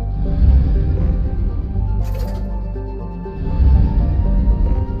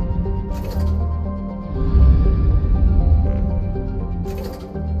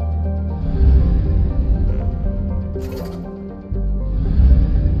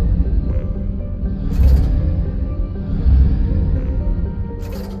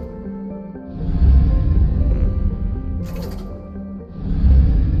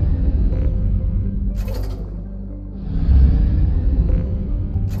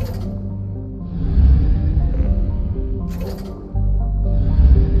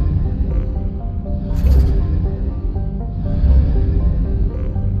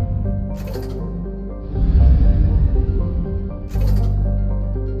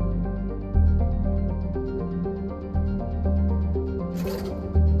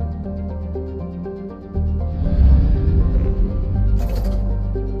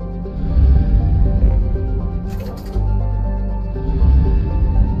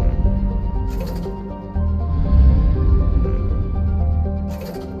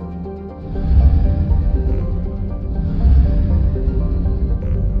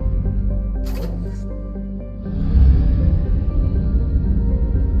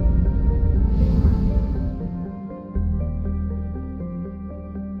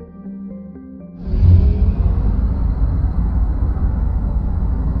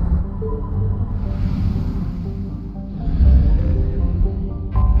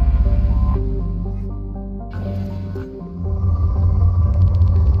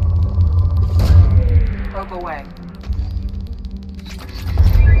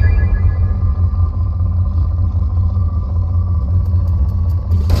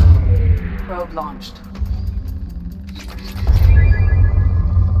 Probe launched.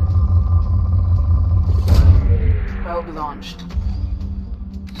 Probe launched.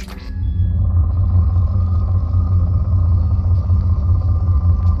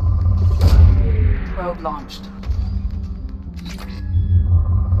 Probe launched.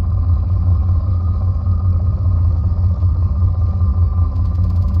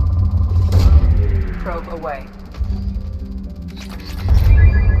 Probe away.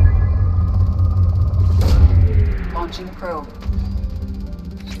 Launching probe.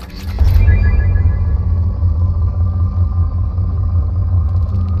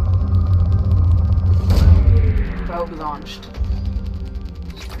 Probe launched.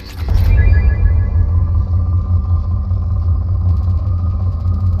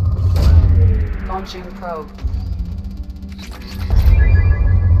 Launching probe.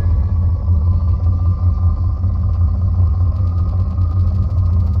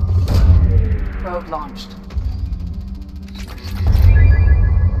 Probe launched.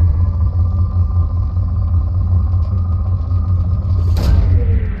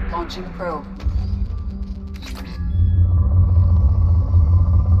 Launching probe.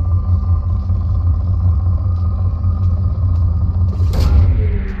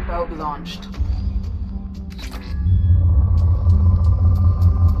 Probe launched.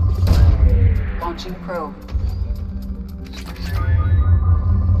 Launching probe.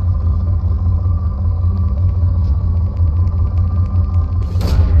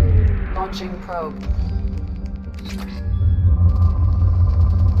 Launching probe.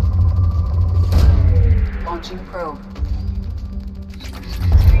 Launching probe.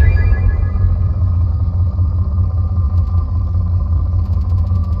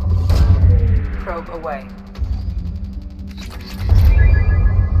 Probe away.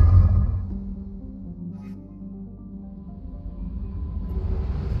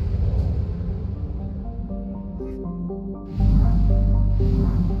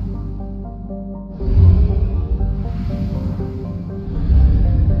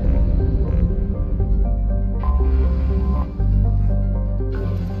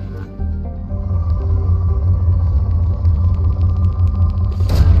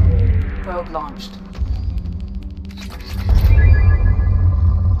 Probe launched.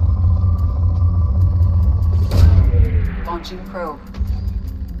 Launching probe.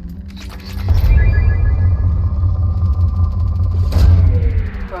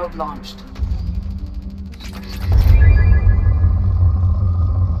 Probe launched.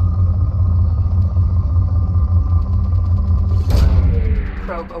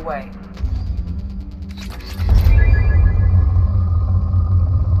 Probe away.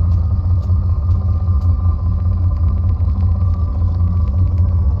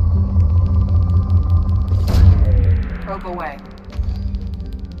 Probe away.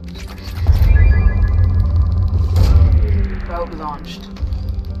 Probe launched.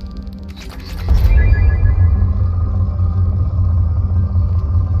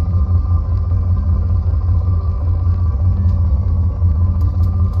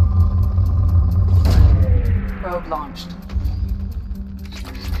 Probe launched.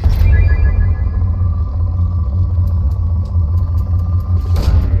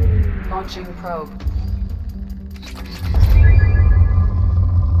 Launching probe.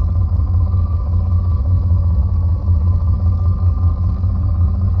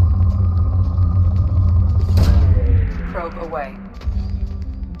 Probe away.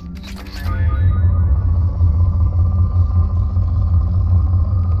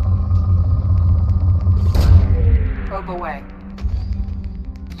 Probe away.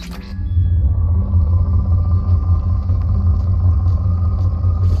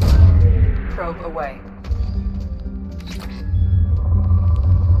 Probe away.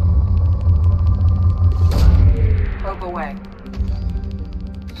 Probe away.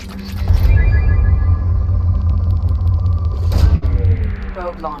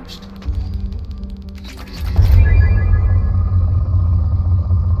 Probe launched.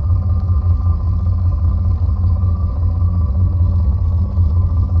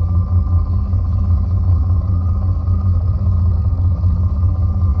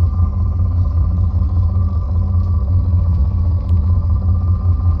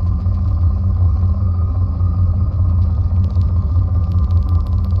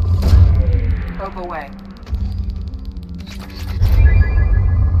 Probe away.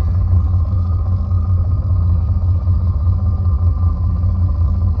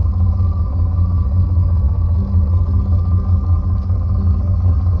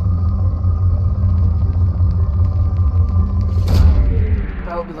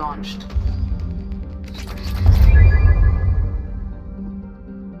 Probe launched.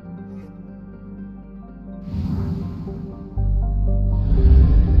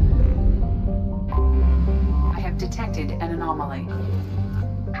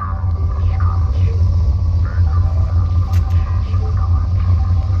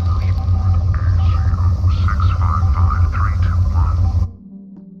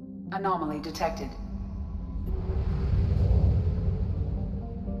 detected.